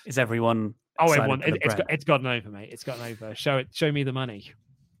bread is everyone. Oh, everyone! It's gotten over, mate. It's gotten over. Show me the money.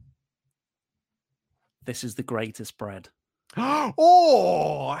 This is the greatest bread.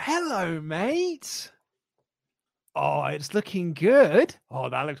 Oh, hello, mate. Oh, it's looking good. Oh,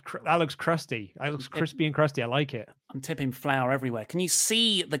 that looks crusty. That looks crispy and crusty. I like it. I'm tipping flour everywhere. Can you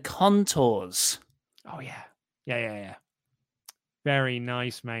see the contours? Oh yeah. Very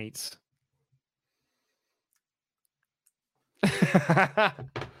nice, mates.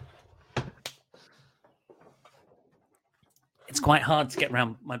 It's quite hard to get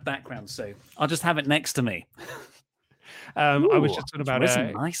around my background, so I'll just have it next to me. I was just talking about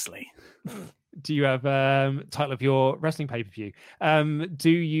nicely. Do you have title of your wrestling pay-per-view? Do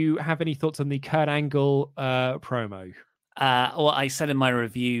you have any thoughts on the Kurt Angle promo? Well, I said in my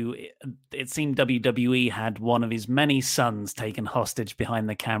review, it seemed WWE had one of his many sons taken hostage behind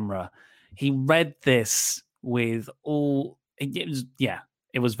the camera. He read this with all.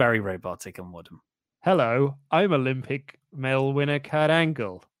 It was very robotic and wooden. Hello, I'm Olympic medal winner Kurt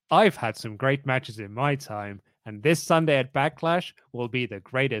Angle. I've had some great matches in my time, and this Sunday at Backlash will be the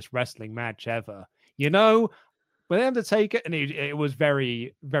greatest wrestling match ever. You know, with Undertaker, and it was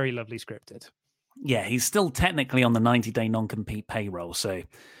very, very lovely scripted. Yeah, he's still technically on the 90-day non-compete payroll, so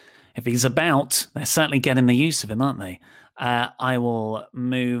if he's about, they're certainly getting the use of him, aren't they? I will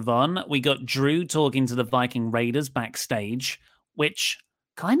move on. We got Drew talking to the Viking Raiders backstage, which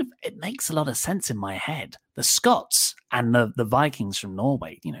kind of, it makes a lot of sense in my head. The Scots and the Vikings from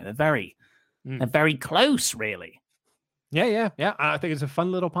Norway, they're very close, really. Yeah. I think it's a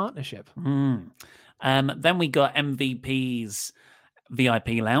fun little partnership. Then we got MVP's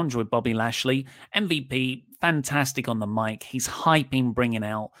VIP Lounge with Bobby Lashley. MVP, fantastic on the mic. He's hyping, bringing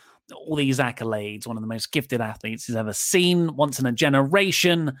out all these accolades, one of the most gifted athletes he's ever seen, once in a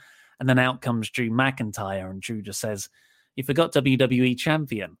generation. And then out comes Drew McIntyre, and Drew just says, "You forgot WWE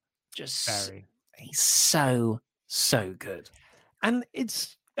champion." He's so good. And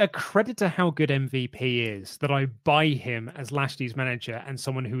it's a credit to how good MVP is that I buy him as Lashley's manager and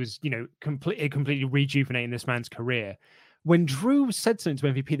someone who is, completely rejuvenating this man's career. When Drew said something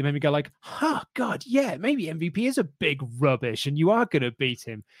to MVP, that made me go like, God, yeah, maybe MVP is a big rubbish and you are going to beat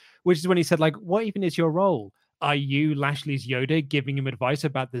him. Which is when he said, like, what even is your role? Are you Lashley's Yoda giving him advice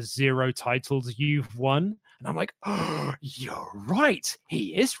about the 0 titles you've won? And I'm like, oh, you're right.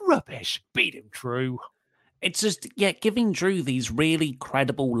 He is rubbish. Beat him, Drew. It's just, giving Drew these really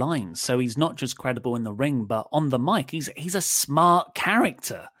credible lines. So he's not just credible in the ring, but on the mic, he's a smart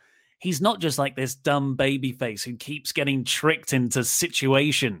character. He's not just like this dumb babyface who keeps getting tricked into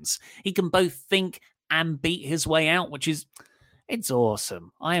situations. He can both think and beat his way out, it's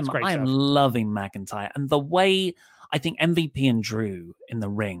awesome. I am loving McIntyre. And the way I think MVP and Drew in the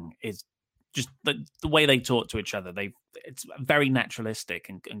ring is just the way they talk to each other. It's very naturalistic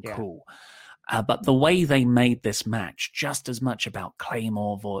and cool. But the way they made this match just as much about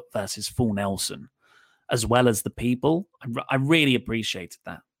Claymore versus Full Nelson, as well as the people, I really appreciated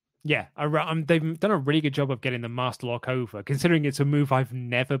that. Yeah, they've done a really good job of getting the Master Lock over, considering it's a move I've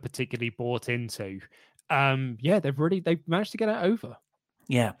never particularly bought into. They've managed to get it over.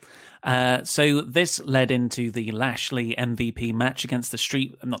 Yeah. So this led into the Lashley MVP match against the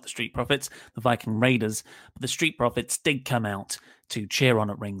Street Profits, the Viking Raiders. But the Street Profits did come out to cheer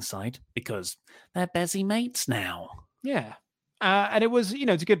on at ringside because they're busy mates now. Yeah. And it was,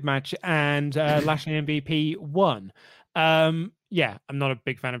 it's a good match, and Lashley MVP won. Yeah, I'm not a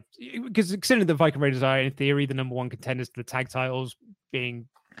big fan of, because considering the Viking Raiders are in theory the number one contenders to the tag titles, being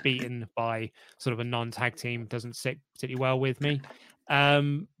beaten by sort of a non-tag team doesn't sit particularly well with me.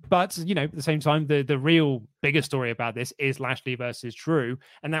 But at the same time, the real bigger story about this is Lashley versus Drew,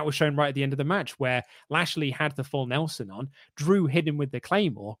 and that was shown right at the end of the match where Lashley had the Full Nelson on, Drew hit him with the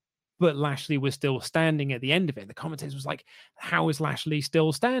Claymore, but Lashley was still standing at the end of it. The commentators was like, how is Lashley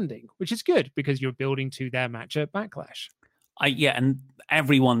still standing? Which is good because you're building to their match at Backlash. And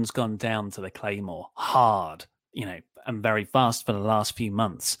everyone's gone down to the Claymore hard, and very fast for the last few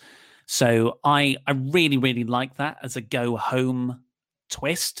months. So I really, really like that as a go home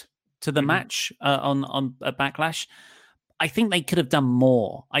twist to the match on Backlash. I think they could have done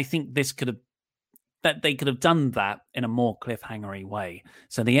more. I think they could have done that in a more cliffhangery way.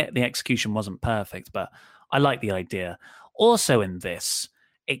 So the execution wasn't perfect, but I like the idea. Also in this,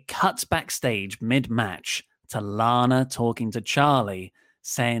 it cuts backstage mid-match to Lana talking to Charlie,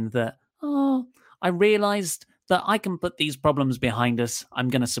 saying that, I realized that I can put these problems behind us. I'm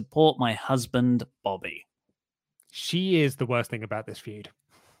going to support my husband, Bobby. She is the worst thing about this feud.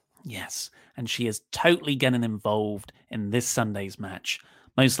 Yes, and she is totally getting involved in this Sunday's match,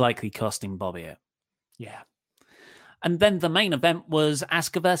 most likely costing Bobby it. Yeah. And then the main event was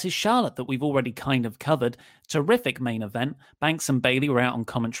Asuka versus Charlotte that we've already kind of covered. Terrific main event. Banks and Bayley were out on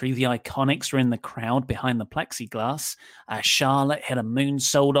commentary. The Iconics were in the crowd behind the plexiglass. Charlotte hit a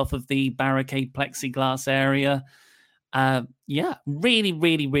moonsault off of the barricade plexiglass area. Really,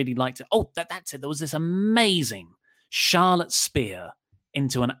 really, really liked it. Oh, that's it. There was this amazing Charlotte spear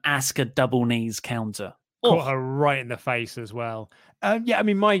into an Asuka double knees counter. Caught her right in the face as well.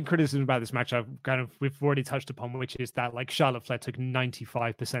 My criticism about this match we've already touched upon, which is that like Charlotte Flair took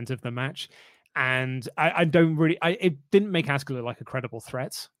 95% of the match, and it didn't make Asuka look like a credible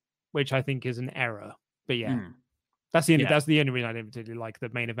threat, which I think is an error. But that's the only reason I didn't particularly like the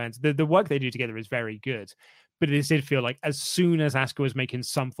main event. The work they do together is very good, But it did feel like as soon as Asuka was making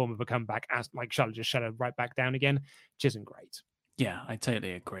some form of a comeback, like Charlotte just shut her right back down again, which isn't great. Yeah, I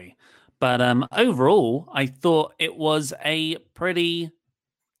totally agree. But overall, I thought it was a pretty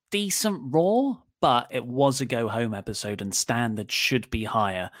decent Raw, but it was a go-home episode and standards should be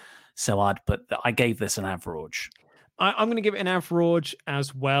higher. So I gave this an average. I'm going to give it an average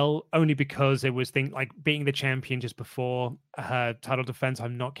as well, only because it was like being the champion just before her title defense.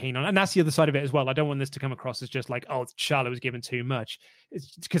 I'm not keen on, and that's the other side of it as well. I don't want this to come across as just like, oh, Charlotte was given too much.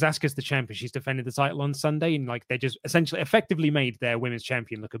 It's because Asuka's the champion. She's defended the title on Sunday, and like they just essentially effectively made their women's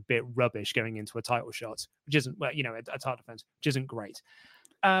champion look a bit rubbish going into a title shot, which isn't, well, a title defense, which isn't great.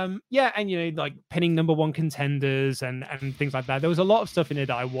 And like pinning number one contenders and things like that. There was a lot of stuff in it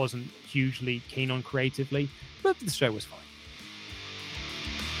that I wasn't hugely keen on creatively, but the show was fine.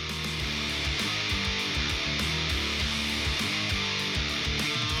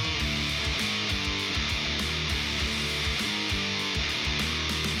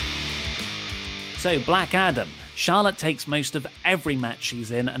 So Black Adam. Charlotte takes most of every match she's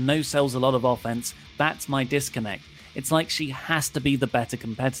in and no-sells a lot of offense. That's my disconnect. It's like she has to be the better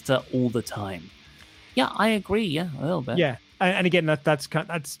competitor all the time. Yeah, I agree. Yeah, a little bit. Yeah, and again,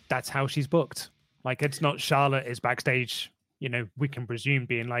 that's how she's booked. Like, it's not Charlotte is backstage. We can presume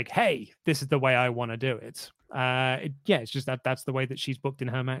being like, "Hey, this is the way I want to do it." It's just that's the way that she's booked in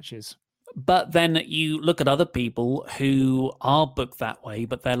her matches. But then you look at other people who are booked that way,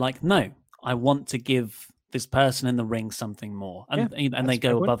 but they're like, "No, I want to give this person in the ring something more," and they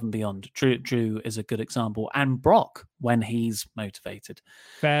go above and beyond. Drew is a good example, and Brock when he's motivated.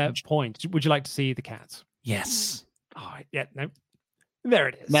 Fair point. Would you like to see the cat? Yes. Oh, yeah. No. There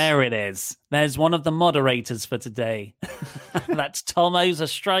it is. There it is. There's one of the moderators for today. That's Tomo's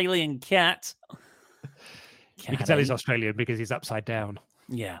Australian cat. You can tell he's Australian because he's upside down.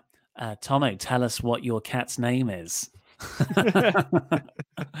 Yeah. Tomo, tell us what your cat's name is.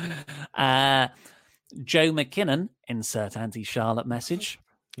 Joe McKinnon, insert anti-Charlotte message.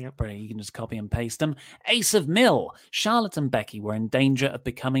 Yep. You can just copy and paste them. Ace of Mill. Charlotte and Becky were in danger of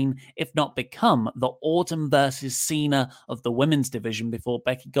becoming, if not become, the Orton versus Cena of the women's division before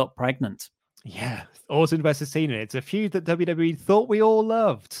Becky got pregnant. Yeah, Orton versus Cena. It's a feud that WWE thought we all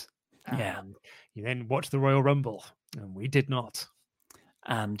loved. Yeah. You then watch the Royal Rumble, and we did not.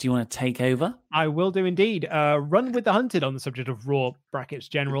 Do you want to take over? I will do indeed. Run with the Hunted on the subject of Raw brackets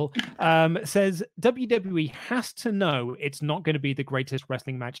general says WWE has to know it's not going to be the greatest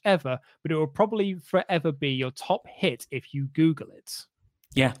wrestling match ever, but it will probably forever be your top hit if you Google it.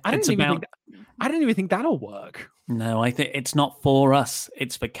 Yeah, I don't even think that'll work. No, I think it's not for us.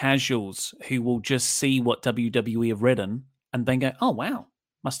 It's for casuals who will just see what WWE have written and then go, "Oh wow,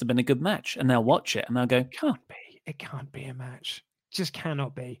 must have been a good match," and they'll watch it and they'll go, It can't be a match. Just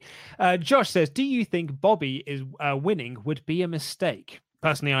cannot be. Josh says, do you think Bobby is winning would be a mistake?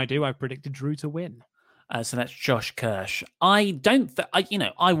 Personally, I do. I've predicted Drew to win. So that's Josh Kirsch. I don't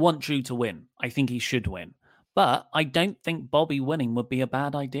I want Drew to win. I think he should win. But I don't think Bobby winning would be a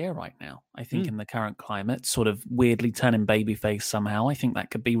bad idea right now. I think in the current climate, sort of weirdly turning babyface somehow, I think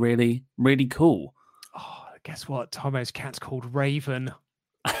that could be really, really cool. Oh, guess what? Tomo's cat's called Raven.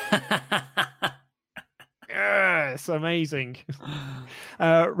 Yes, amazing.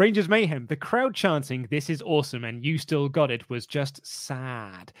 Rangers Mayhem. The crowd chanting, "This is awesome," and "You still got it" was just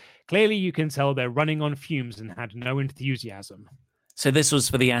sad. Clearly, you can tell they're running on fumes and had no enthusiasm. So this was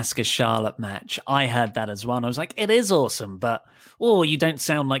for the Asuka Charlotte match. I heard that as well. And I was like, it is awesome, but you don't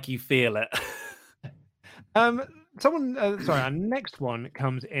sound like you feel it. Our next one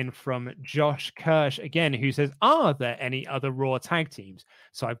comes in from Josh Kirsch again, who says, "Are there any other Raw tag teams?"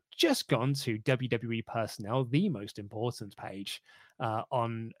 So I've just gone to WWE Personnel, the most important page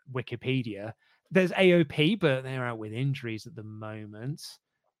on Wikipedia. There's AOP, but they're out with injuries at the moment.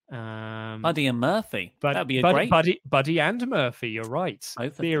 Buddy and Murphy. That'd be great. Buddy and Murphy, you're right.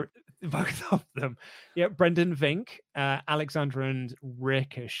 Both of them. Yeah, Brendan Vink, Alexander and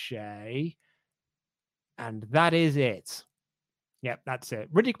Ricochet. And that is it. Yep, that's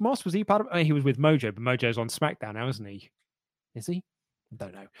it. Riddick Moss, was he part of... he was with Mojo, but Mojo's on SmackDown now, isn't he? Is he? I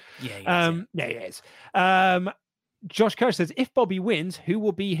don't know. Yeah, he is. Josh Kirsch says, if Bobby wins, who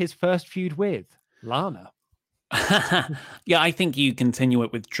will be his first feud with? Lana. Yeah, I think you continue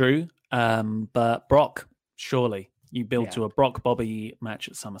it with Drew, but Brock, surely. You build to a Brock-Bobby match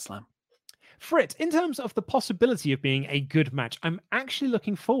at SummerSlam. Frit, in terms of the possibility of being a good match, I'm actually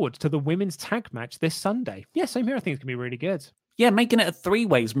looking forward to the women's tag match this Sunday. Yeah, same here. I think it's going to be really good. Yeah, making it a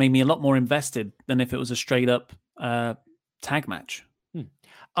three-ways made me a lot more invested than if it was a straight-up tag match.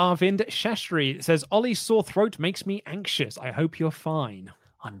 Arvind Shastri says, Ollie's sore throat makes me anxious. I hope you're fine.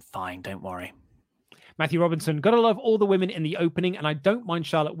 I'm fine, don't worry. Matthew Robinson, gotta love all the women in the opening, and I don't mind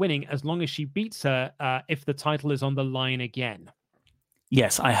Charlotte winning as long as she beats her if the title is on the line again.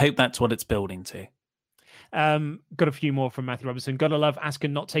 Yes, I hope that's what it's building to. Got a few more from Matthew Robinson. Gotta love Asuka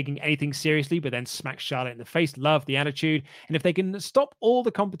not taking anything seriously, but then smacks Charlotte in the face. Love the attitude. And if they can stop all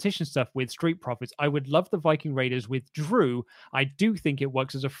the competition stuff with Street Profits, I would love the Viking Raiders with Drew. I do think it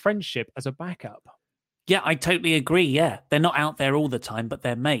works as a friendship, as a backup. Yeah, I totally agree. Yeah, they're not out there all the time, but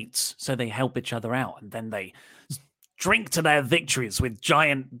they're mates, so they help each other out, and then they drink to their victories with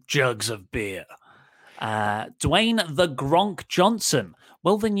giant jugs of beer. Dwayne the Gronk Johnson.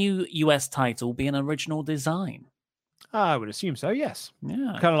 Will the new US title be an original design? I would assume so, yes.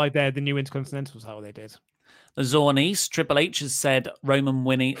 Yeah. Kind of like the new Intercontinental title they did. The Zorn East, Triple H has said Roman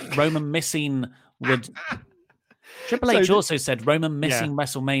missing would... Triple H also said Roman missing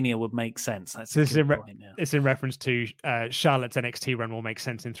WrestleMania would make sense. That's it's in reference to Charlotte's NXT run will make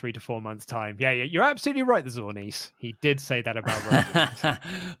sense in 3 to 4 months' time. Yeah, you're absolutely right, the Zornies. He did say that about Roman.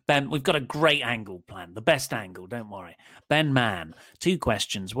 Ben, we've got a great angle planned. The best angle, don't worry. Ben Mann, 2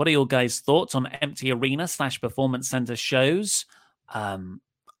 questions. What are your guys' thoughts on empty arena / performance center shows?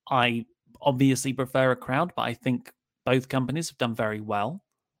 I obviously prefer a crowd, but I think both companies have done very well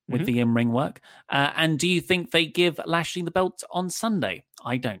with the in-ring work. And do you think they give Lashley the belt on Sunday?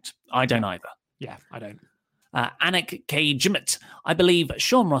 I don't. I don't either. Yeah, I don't. Anik K. Jimmett. I believe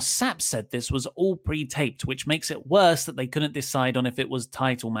Sean Ross Sapp said this was all pre-taped, which makes it worse that they couldn't decide on if it was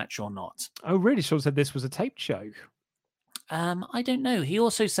title match or not. Oh, really? Sean said this was a taped show? I don't know. He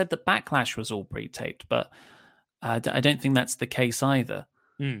also said that Backlash was all pre-taped, but I don't think that's the case either.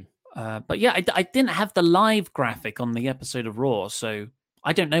 But yeah, I didn't have the live graphic on the episode of Raw, so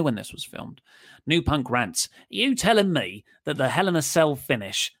I don't know when this was filmed. New Punk rants. You telling me that the Hell in a Cell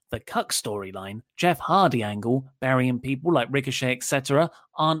finish, the Cuck storyline, Jeff Hardy angle, burying people like Ricochet, etc.,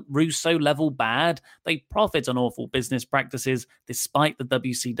 aren't Russo level bad? They profit on awful business practices despite the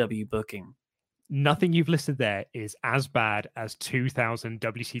WCW booking. Nothing you've listed there is as bad as 2000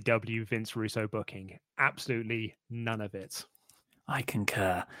 WCW Vince Russo booking. Absolutely none of it. I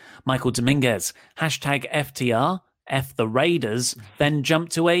concur. Michael Dominguez. Hashtag FTR. F the Raiders, then jump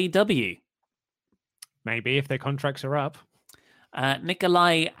to AEW. Maybe if their contracts are up.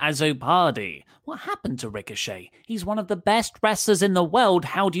 Nikolai Azopardi. What happened to Ricochet? He's one of the best wrestlers in the world.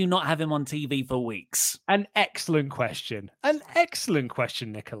 How do you not have him on TV for weeks? An excellent question. An excellent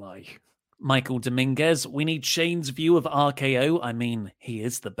question, Nikolai. Michael Dominguez. We need Shane's view of RKO. I mean, he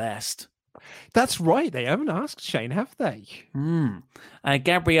is the best. That's right. They haven't asked Shane, have they?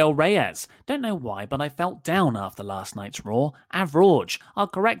 Gabrielle Reyes. Don't know why, but I felt down after last night's Raw. Average. I'll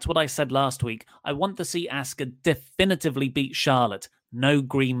correct what I said last week. I want to see Asuka definitively beat Charlotte. No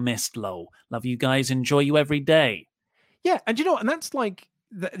green mist, lol. Love you guys. Enjoy you every day. Yeah, and you know what? And that's like,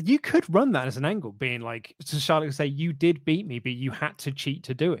 you could run that as an angle, being like, so Charlotte could say, you did beat me, but you had to cheat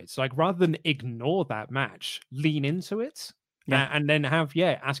to do it. So like, rather than ignore that match, lean into it. Yeah, and then have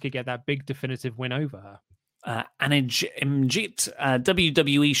Asuka get that big definitive win over her. Anij Imjit.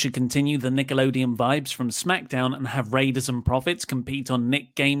 WWE should continue the Nickelodeon vibes from SmackDown and have Raiders and Profits compete on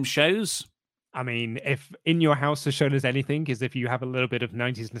Nick game shows. I mean, if In Your House has shown us anything, is if you have a little bit of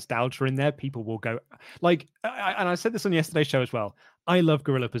 90s nostalgia in there, people will go like, and I said this on yesterday's show as well. I love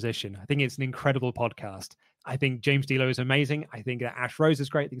Gorilla Position. I think it's an incredible podcast. I think James D'Lo is amazing. I think that Ash Rose is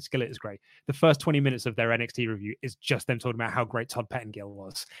great. I think Skillet is great. The first 20 minutes of their NXT review is just them talking about how great Todd Pettengill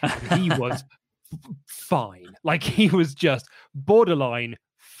was. And he was fine. Like, he was just borderline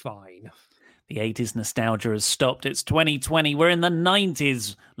fine. The 80s nostalgia has stopped. It's 2020. We're in the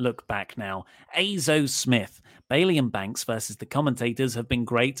 90s. Look back now. Azo Smith. Bailey and Banks versus the commentators have been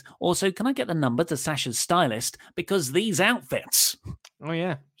great. Also, can I get the number to Sasha's stylist? Because these outfits. Oh,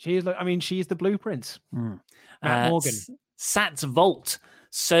 yeah. She's the blueprint. Matt Morgan. Sats Volt.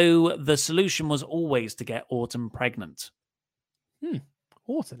 So the solution was always to get Autumn pregnant.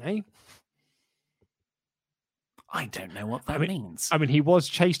 Autumn, eh? I don't know what that means. I mean, he was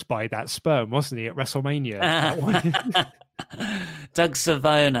chased by that sperm, wasn't he, at WrestleMania? Doug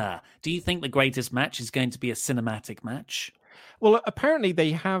Savona. Do you think the greatest match is going to be a cinematic match? Well, apparently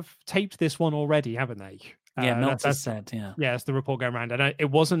they have taped this one already, haven't they? Yeah, Meltzer said, yeah. Yeah, that's the report going around. And it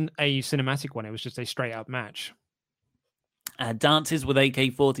wasn't a cinematic one. It was just a straight-up match. Dances with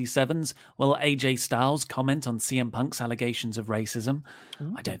AK-47s. Will AJ Styles comment on CM Punk's allegations of racism?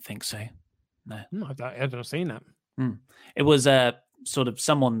 I don't think so. No. I've not seen that. It was sort of,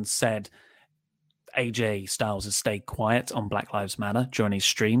 someone said AJ Styles has stayed quiet on Black Lives Matter during his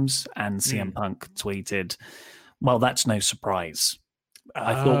streams, and CM Punk tweeted, well, that's no surprise.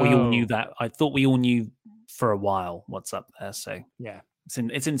 I thought we all knew that. I thought we all knew for a while what's up there. So yeah,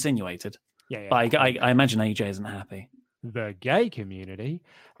 it's insinuated. Yeah. But I imagine AJ isn't happy. The gay community.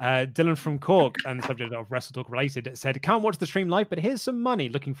 Dylan from Cork, and the subject of Wrestle Talk related, said, can't watch the stream live, but here's some money.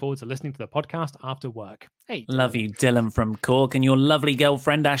 Looking forward to listening to the podcast after work. Hey, Dylan. Love you, Dylan from Cork, and your lovely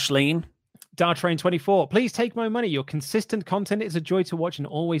girlfriend, Ashleen. Dartrain24, please take my money. Your consistent content is a joy to watch and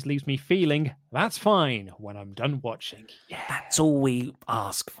always leaves me feeling that's fine when I'm done watching. Yeah, that's all we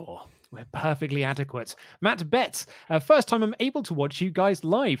ask for. We're perfectly adequate. Matt Betts, first time I'm able to watch you guys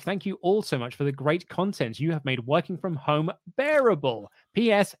live. Thank you all so much for the great content you have made working from home bearable.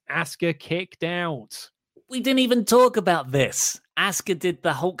 P.S. Asuka kicked out. We didn't even talk about this. Asuka did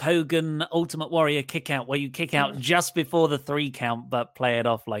the Hulk Hogan Ultimate Warrior kick out, where you kick out just before the 3 count, but play it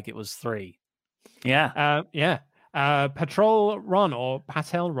off like it was 3. Yeah. Patrol Ron or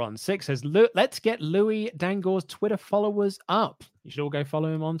Patel Ron 6 says, let's get Louis Dangore's Twitter followers up. You should all go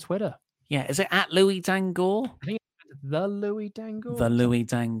follow him on Twitter. Yeah, is it at Louis Dangor? I think it's the Louis Dangor. The Louis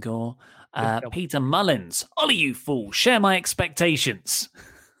Dangor. Peter Mullins. Ollie, you fool. Share my expectations.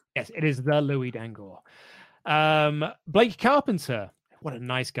 Yes, it is the Louis Dangor. Blake Carpenter. What a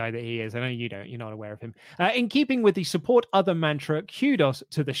nice guy that he is. I know you're not aware of him. In keeping with the support other mantra, kudos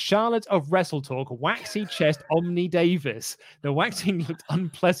to the Charlotte of Wrestle Talk, waxy chest Omni Davis. The waxing looked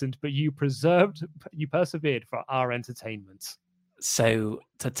unpleasant, but you persevered for our entertainment. So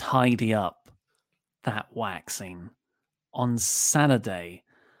to tidy up that waxing, on Saturday,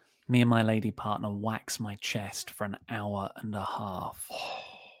 me and my lady partner waxed my chest for an hour and a half,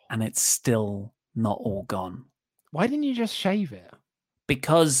 and it's still not all gone. Why didn't you just shave it?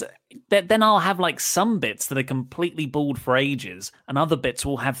 Because then I'll have like some bits that are completely bald for ages, and other bits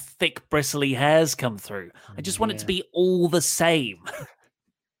will have thick, bristly hairs come through. I just want it to be all the same.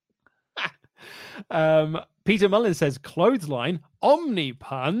 Peter Mullins says, clothesline,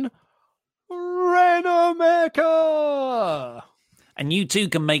 Omnipun, Rainmaker. And you too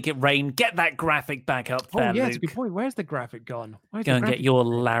can make it rain. Get that graphic back up there, yeah, Luke. that's a good point. Where's the graphic gone? Go and get your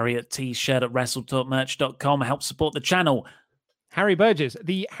Lariat t-shirt at WrestleTalkMerch.com. Help support the channel. Harry Burgess,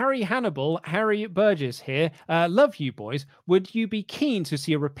 the Harry Hannibal, Harry Burgess here. Love you, boys. Would you be keen to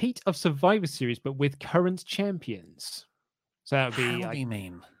see a repeat of Survivor Series, but with current champions? So that would be. What do you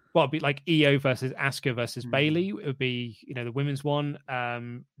mean? Well, it'd be like Io versus Asuka versus Bailey. It would be, the women's one.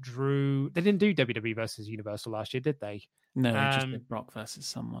 Drew. They didn't do WWE versus Universal last year, did they? No, they just did Brock versus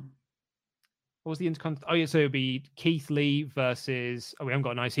someone. What was the intercontinental? Oh, yeah, so it would be Keith Lee versus. Oh, we haven't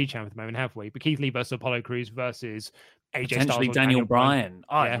got an IC champ at the moment, have we? But Keith Lee versus Apollo Crews versus AJ Potentially Styles Daniel Bryan.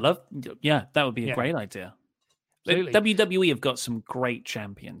 Oh, yeah. I'd love. Yeah, that would be a great idea. Absolutely. WWE have got some great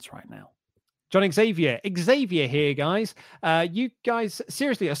champions right now. John Xavier here, guys. You guys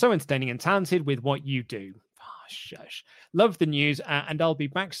seriously are so entertaining and talented with what you do. Shush. Love the news, and I'll be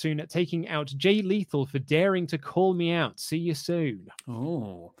back soon at taking out Jay Lethal for daring to call me out. See you soon.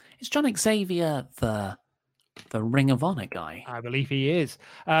 Oh, is John Xavier the Ring of Honor guy? I believe he is.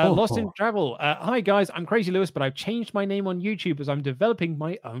 Lost in Travel. Hi, guys. I'm Crazy Lewis, but I've changed my name on YouTube as I'm developing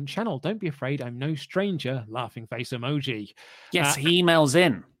my own channel. Don't be afraid. I'm no stranger. Laughing face emoji. Yes, he emails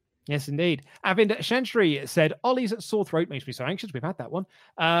in. Yes, indeed. Avind Shantry said, Ollie's sore throat makes me so anxious. We've had that one.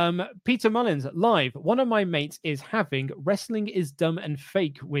 Peter Mullins, live. One of my mates is having Wrestling is Dumb and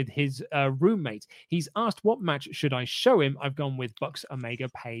Fake with his roommate. He's asked what match should I show him. I've gone with Bucks Omega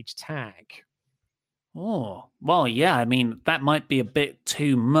Page Tag. Oh, well, yeah. I mean, that might be a bit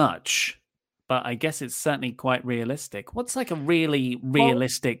too much, but I guess it's certainly quite realistic. What's like a really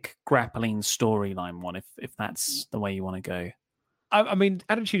realistic grappling storyline one, if that's the way you want to go? I mean,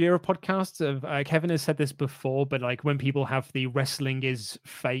 Attitude Era podcasts of Kevin has said this before, but like when people have the wrestling is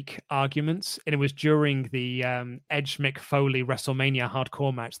fake arguments, and it was during the Edge Mick Foley WrestleMania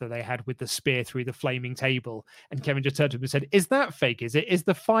hardcore match that they had with the spear through the flaming table, and Kevin just turned to him and said, "Is that fake? Is it? Is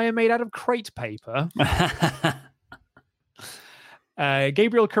the fire made out of crate paper?"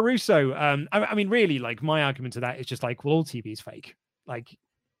 Gabriel Caruso. I mean, really, like my argument to that is just like, well, all TV is fake. Like,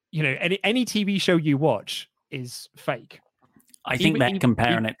 any TV show you watch is fake. I think they're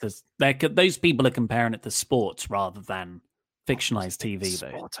comparing it to those people are comparing it to sports rather than fictionalized TV. Though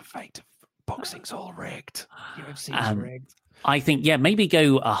sports are fake. Boxing's all rigged. UFC's rigged. I think maybe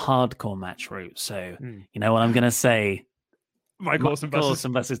go a hardcore match route. So you know what I'm going to say. Mike Awesome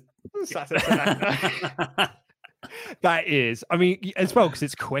versus That is, I mean, as well, because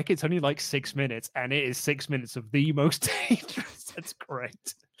it's quick. It's only like 6 minutes, and it is 6 minutes of the most dangerous. That's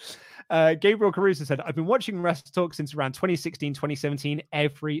great. Gabriel Caruso said, I've been watching Wrestle Talk since around 2016, 2017,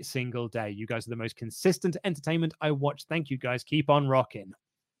 every single day. You guys are the most consistent entertainment I watch. Thank you, guys. Keep on rocking.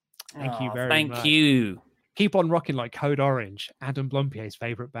 Thank you very much. Thank you. Keep on rocking like Code Orange, Adam Blumpier's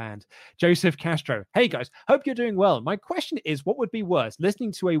favorite band. Joseph Castro. Hey guys, hope you're doing well. My question is, what would be worse,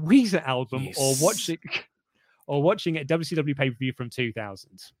 listening to a Weezer album or watching a WCW pay-per-view from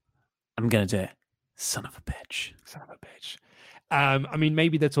 2000? I'm going to do it. Son of a bitch. Son of a bitch. I mean,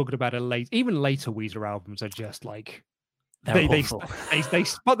 maybe they're talking about even later Weezer albums are just like they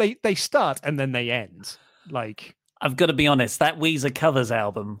start and then they end. Like, I've got to be honest, that Weezer covers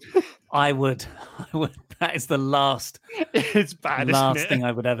album, I would. That is the last. It's bad. Last thing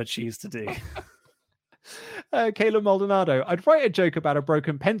I would ever choose to do. Caleb Maldonado. I'd write a joke about a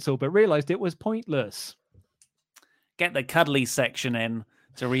broken pencil, but realized it was pointless. Get the cuddly section in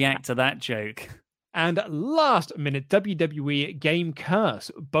to react to that joke. And last minute WWE game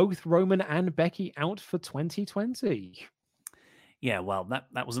curse. Both Roman and Becky out for 2020. Yeah, well,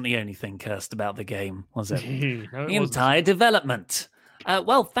 that wasn't the only thing cursed about the game, was it? No, the entire development.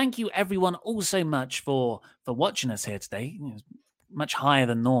 Well, thank you everyone all so much for watching us here today. Much higher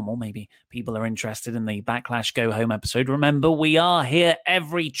than normal. Maybe people are interested in the Backlash Go Home episode. Remember, we are here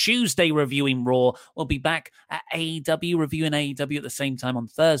every Tuesday reviewing Raw. We'll be back at AEW, reviewing AEW at the same time on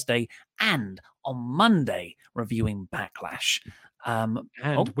Thursday, and on Monday reviewing Backlash. And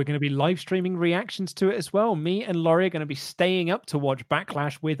we're going to be live streaming reactions to it as well. Me and Laurie are going to be staying up to watch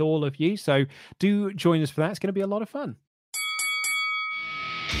Backlash with all of you. So do join us for that. It's going to be a lot of fun.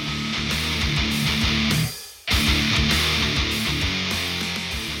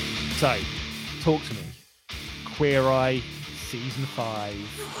 So, talk to me. Queer Eye Season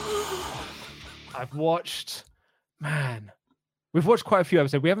 5. I've watched... Man. We've watched quite a few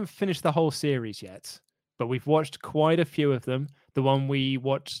episodes. We haven't finished the whole series yet, but we've watched quite a few of them. The one we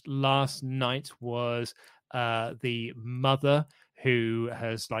watched last night was the mother who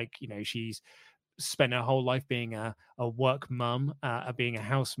has, she's spent her whole life being a work mum, being a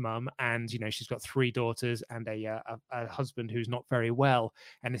house mum, and she's got 3 daughters and a husband who's not very well,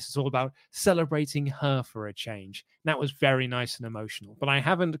 and this is all about celebrating her for a change. And that was very nice and emotional, but I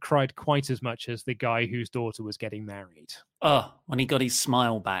haven't cried quite as much as the guy whose daughter was getting married. Oh, when he got his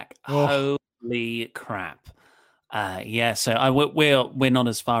smile back. Oh. Holy crap. So we're not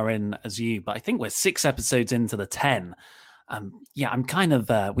as far in as you, but I think we're 6 episodes into the 10. I'm kind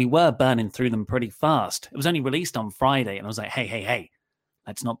of, we were burning through them pretty fast. It was only released on Friday, and I was like, hey,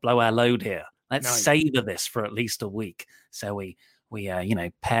 let's not blow our load here. Let's savor this for at least a week. So we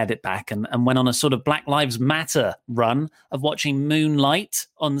pared it back and went on a sort of Black Lives Matter run of watching Moonlight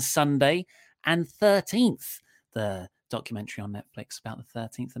on Sunday and 13th, the documentary on Netflix about the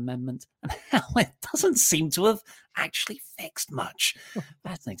 13th Amendment and how it doesn't seem to have actually fixed much.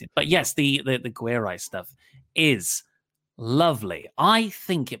 Fascinating. But yes, the Queer Eye stuff is lovely. I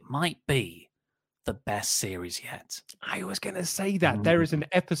think it might be the best series yet. I was going to say that. There is an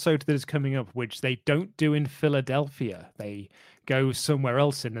episode that is coming up which they don't do in Philadelphia. They go somewhere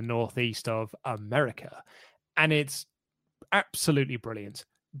else in the northeast of America. And it's absolutely brilliant.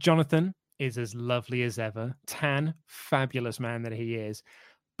 Jonathan is as lovely as ever. Tan, fabulous man that he is.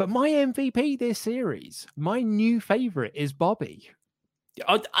 But my MVP this series, my new favorite, is Bobby.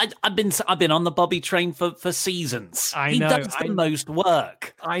 I've been on the Bobby train for seasons. I know. He does the most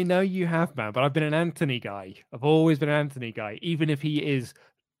work. I know you have, man, but I've been an Anthony guy. I've always been an Anthony guy, even if he is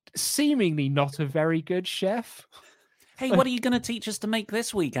seemingly not a very good chef. Hey, what are you going to teach us to make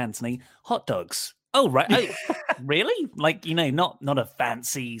this week, Anthony? Hot dogs. Oh, right. Oh, really? Like, not a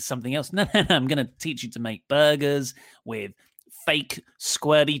fancy something else. No. I'm going to teach you to make burgers with fake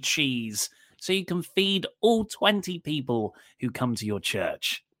squirty cheese so you can feed all 20 people who come to your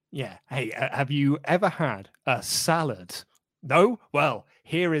church. Yeah. Hey, have you ever had a salad? No? Well,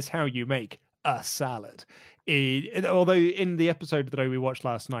 here is how you make a salad. Although in the episode that we watched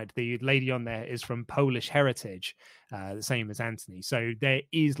last night, the lady on there is from Polish heritage, the same as Anthony. So there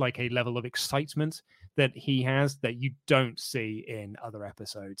is like a level of excitement that he has that you don't see in other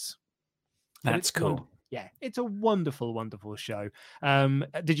episodes. That's cool. Yeah, it's a wonderful, wonderful show.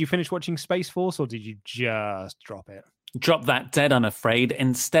 Did you finish watching Space Force or did you just drop it? Drop that dead, I'm afraid.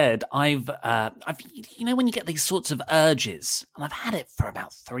 Instead, I've when you get these sorts of urges, and I've had it for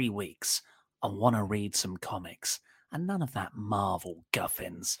about 3 weeks, I want to read some comics. And none of that Marvel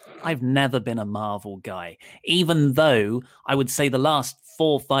guffins. I've never been a Marvel guy, even though I would say the last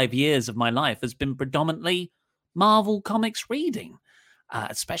 4 or 5 years of my life has been predominantly Marvel comics reading,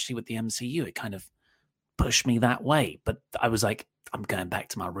 especially with the MCU. It kind of pushed me that way. But I was like, I'm going back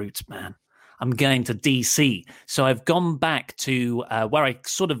to my roots, man. I'm going to DC. So I've gone back to where I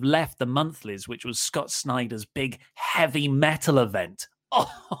sort of left the monthlies, which was Scott Snyder's big heavy metal event.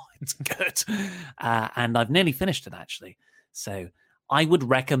 Oh, it's good. And I've nearly finished it, actually. So I would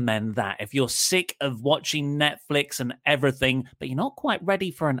recommend that. If you're sick of watching Netflix and everything, but you're not quite ready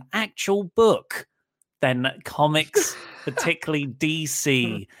for an actual book, then comics, particularly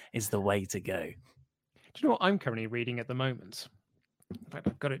DC, is the way to go. Do you know what I'm currently reading at the moment? In fact,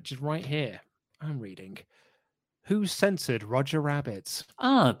 I've got it just right here. I'm reading Who Censored Roger Rabbit?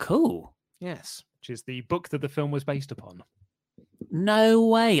 Oh, cool. Yes, which is the book that the film was based upon. No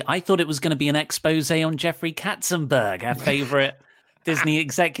way. I thought it was going to be an expose on Jeffrey Katzenberg, our favorite Disney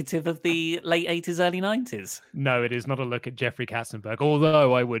executive of the late 80s, early 90s. No, it is not a look at Jeffrey Katzenberg,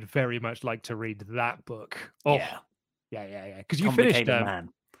 although I would very much like to read that book. Oh, yeah. Because you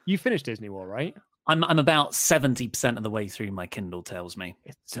finished Disney War, right? I'm about 70% of the way through, my Kindle tells me.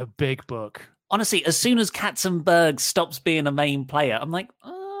 It's a big book. Honestly, as soon as Katzenberg stops being a main player, I'm like,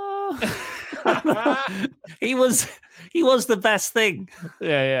 oh. he was the best thing.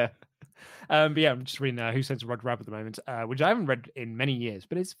 Yeah. But yeah, I'm just reading Who Censored Roger Rabbit at the moment, which I haven't read in many years,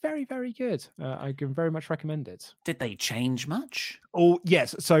 but it's very, very good. I can very much recommend it. Did they change much? Oh,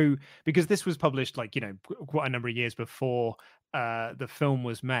 yes. So, because this was published, like, quite a number of years before the film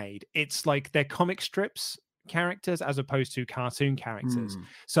was made, it's like they're comic strips characters as opposed to cartoon characters.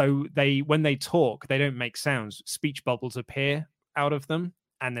 So when they talk, they don't make sounds. Speech bubbles appear out of them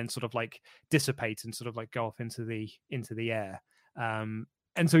and then sort of like dissipate and sort of like go off into the air.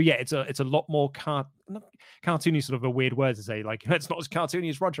 And so yeah, it's a lot more cartoony, sort of a weird word to say. Like, it's not as cartoony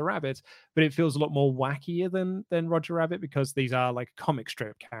as Roger Rabbit, but it feels a lot more wackier than Roger Rabbit because these are like comic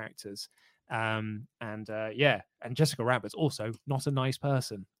strip characters. And Jessica Rabbit's also not a nice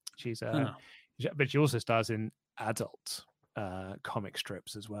person. She's but she also stars in adult comic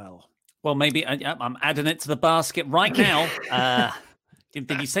strips as well. Well, maybe I'm adding it to the basket right now.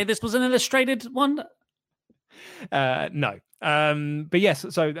 Did you say this was an illustrated one? No. But yes,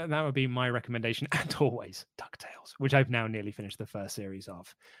 so that would be my recommendation. And always DuckTales, which I've now nearly finished the first series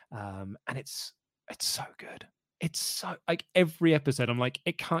of. And it's so good. It's so, like, every episode I'm like,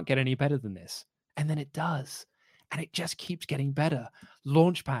 it can't get any better than this. And then it does. And it just keeps getting better.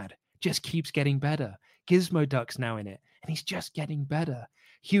 Launchpad just keeps getting better. Gizmo Duck's now in it, and he's just getting better.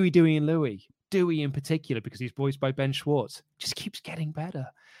 Huey, Dewey, and Louie. Dewey in particular, because he's voiced by Ben Schwartz, just keeps getting better.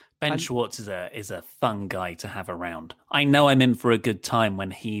 Ben Schwartz is a fun guy to have around. I know I'm in for a good time when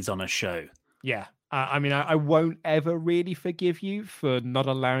he's on a show. Yeah. I mean, I won't ever really forgive you for not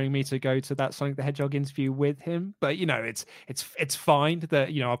allowing me to go to that Sonic the Hedgehog interview with him. But, it's fine that,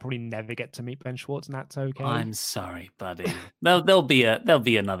 I'll probably never get to meet Ben Schwartz, and that's okay. I'm sorry, buddy. There'll be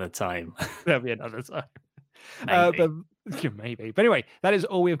another time. There'll be another time. Maybe. But anyway, that is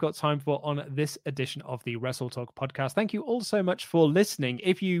all we've got time for on this edition of the Wrestle Talk podcast. Thank you all so much for listening.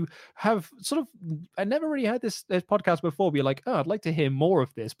 If you have I never really heard this podcast before, but you're like, oh, I'd like to hear more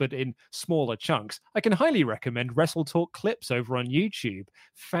of this, but in smaller chunks, I can highly recommend Wrestle Talk clips over on YouTube.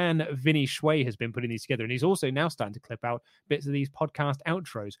 Fan Vinny Shui has been putting these together, and he's also now starting to clip out bits of these podcast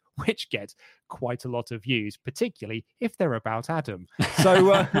outros, which get quite a lot of views, particularly if they're about Adam.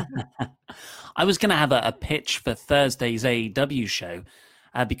 So I was going to have a pitch for Thursday's AEW show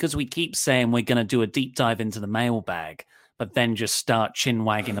because we keep saying we're going to do a deep dive into the mailbag, but then just start chin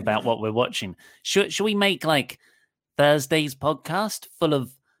wagging about what we're watching. Should we make like Thursday's podcast full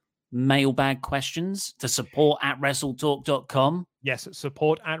of mailbag questions to support@wrestletalk.com? Yes,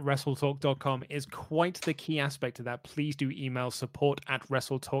 support@wrestletalk.com is quite the key aspect of that. Please do email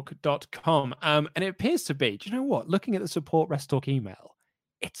support@wrestletalk.com. And it appears to be, do you know what? Looking at the support WrestleTalk email,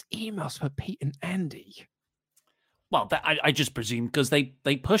 it's emails for Pete and Andy. Well, I just presume because they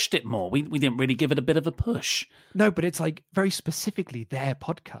pushed it more. We didn't really give it a bit of a push. No, but it's like very specifically their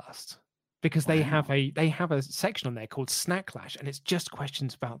podcast because they have a section on there called Snacklash, and it's just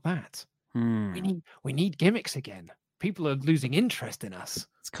questions about that. We need gimmicks again. People are losing interest in us.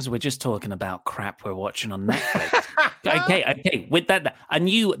 It's because we're just talking about crap we're watching on Netflix. Okay. With that,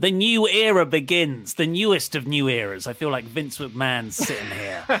 the new era begins. The newest of new eras. I feel like Vince McMahon's sitting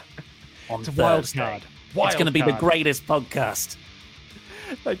here on Thursday. It's going to be the greatest podcast.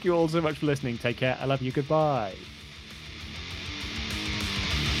 Thank you all so much for listening. Take care. I love you. Goodbye.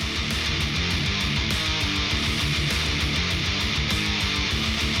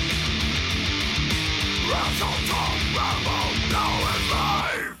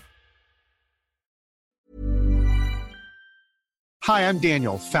 Hi, I'm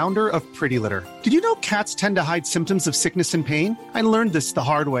Daniel, founder of Pretty Litter. Did you know cats tend to hide symptoms of sickness and pain? I learned this the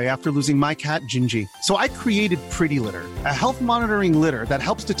hard way after losing my cat, Gingy. So I created Pretty Litter, a health monitoring litter that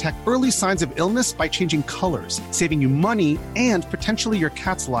helps detect early signs of illness by changing colors, saving you money and potentially your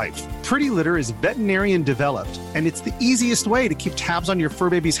cat's life. Pretty Litter is veterinarian developed, and it's the easiest way to keep tabs on your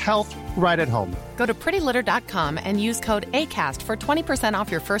fur baby's health right at home. Go to prettylitter.com and use code ACAST for 20% off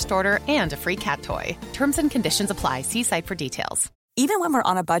your first order and a free cat toy. Terms and conditions apply. See site for details. Even when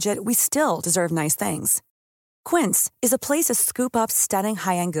we're on a budget, we still deserve nice things. Quince is a place to scoop up stunning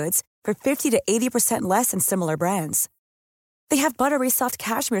high-end goods for 50 to 80% less than similar brands. They have buttery soft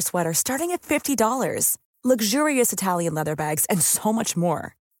cashmere sweaters starting at $50, luxurious Italian leather bags, and so much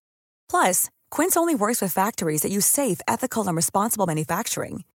more. Plus, Quince only works with factories that use safe, ethical, and responsible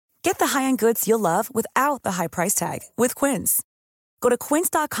manufacturing. Get the high-end goods you'll love without the high price tag with Quince. Go to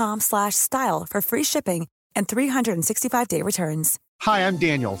quince.com/style for free shipping and 365-day returns. Hi, I'm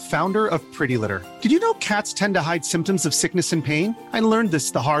Daniel, founder of Pretty Litter. Did you know cats tend to hide symptoms of sickness and pain? I learned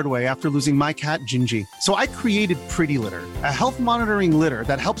this the hard way after losing my cat, Gingy. So I created Pretty Litter, a health monitoring litter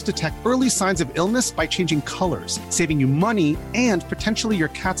that helps detect early signs of illness by changing colors, saving you money and potentially your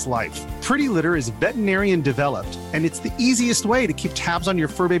cat's life. Pretty Litter is veterinarian developed, and it's the easiest way to keep tabs on your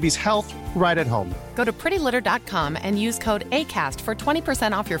fur baby's health right at home. Go to prettylitter.com and use code ACAST for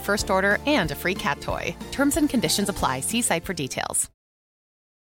 20% off your first order and a free cat toy. Terms and conditions apply. See site for details.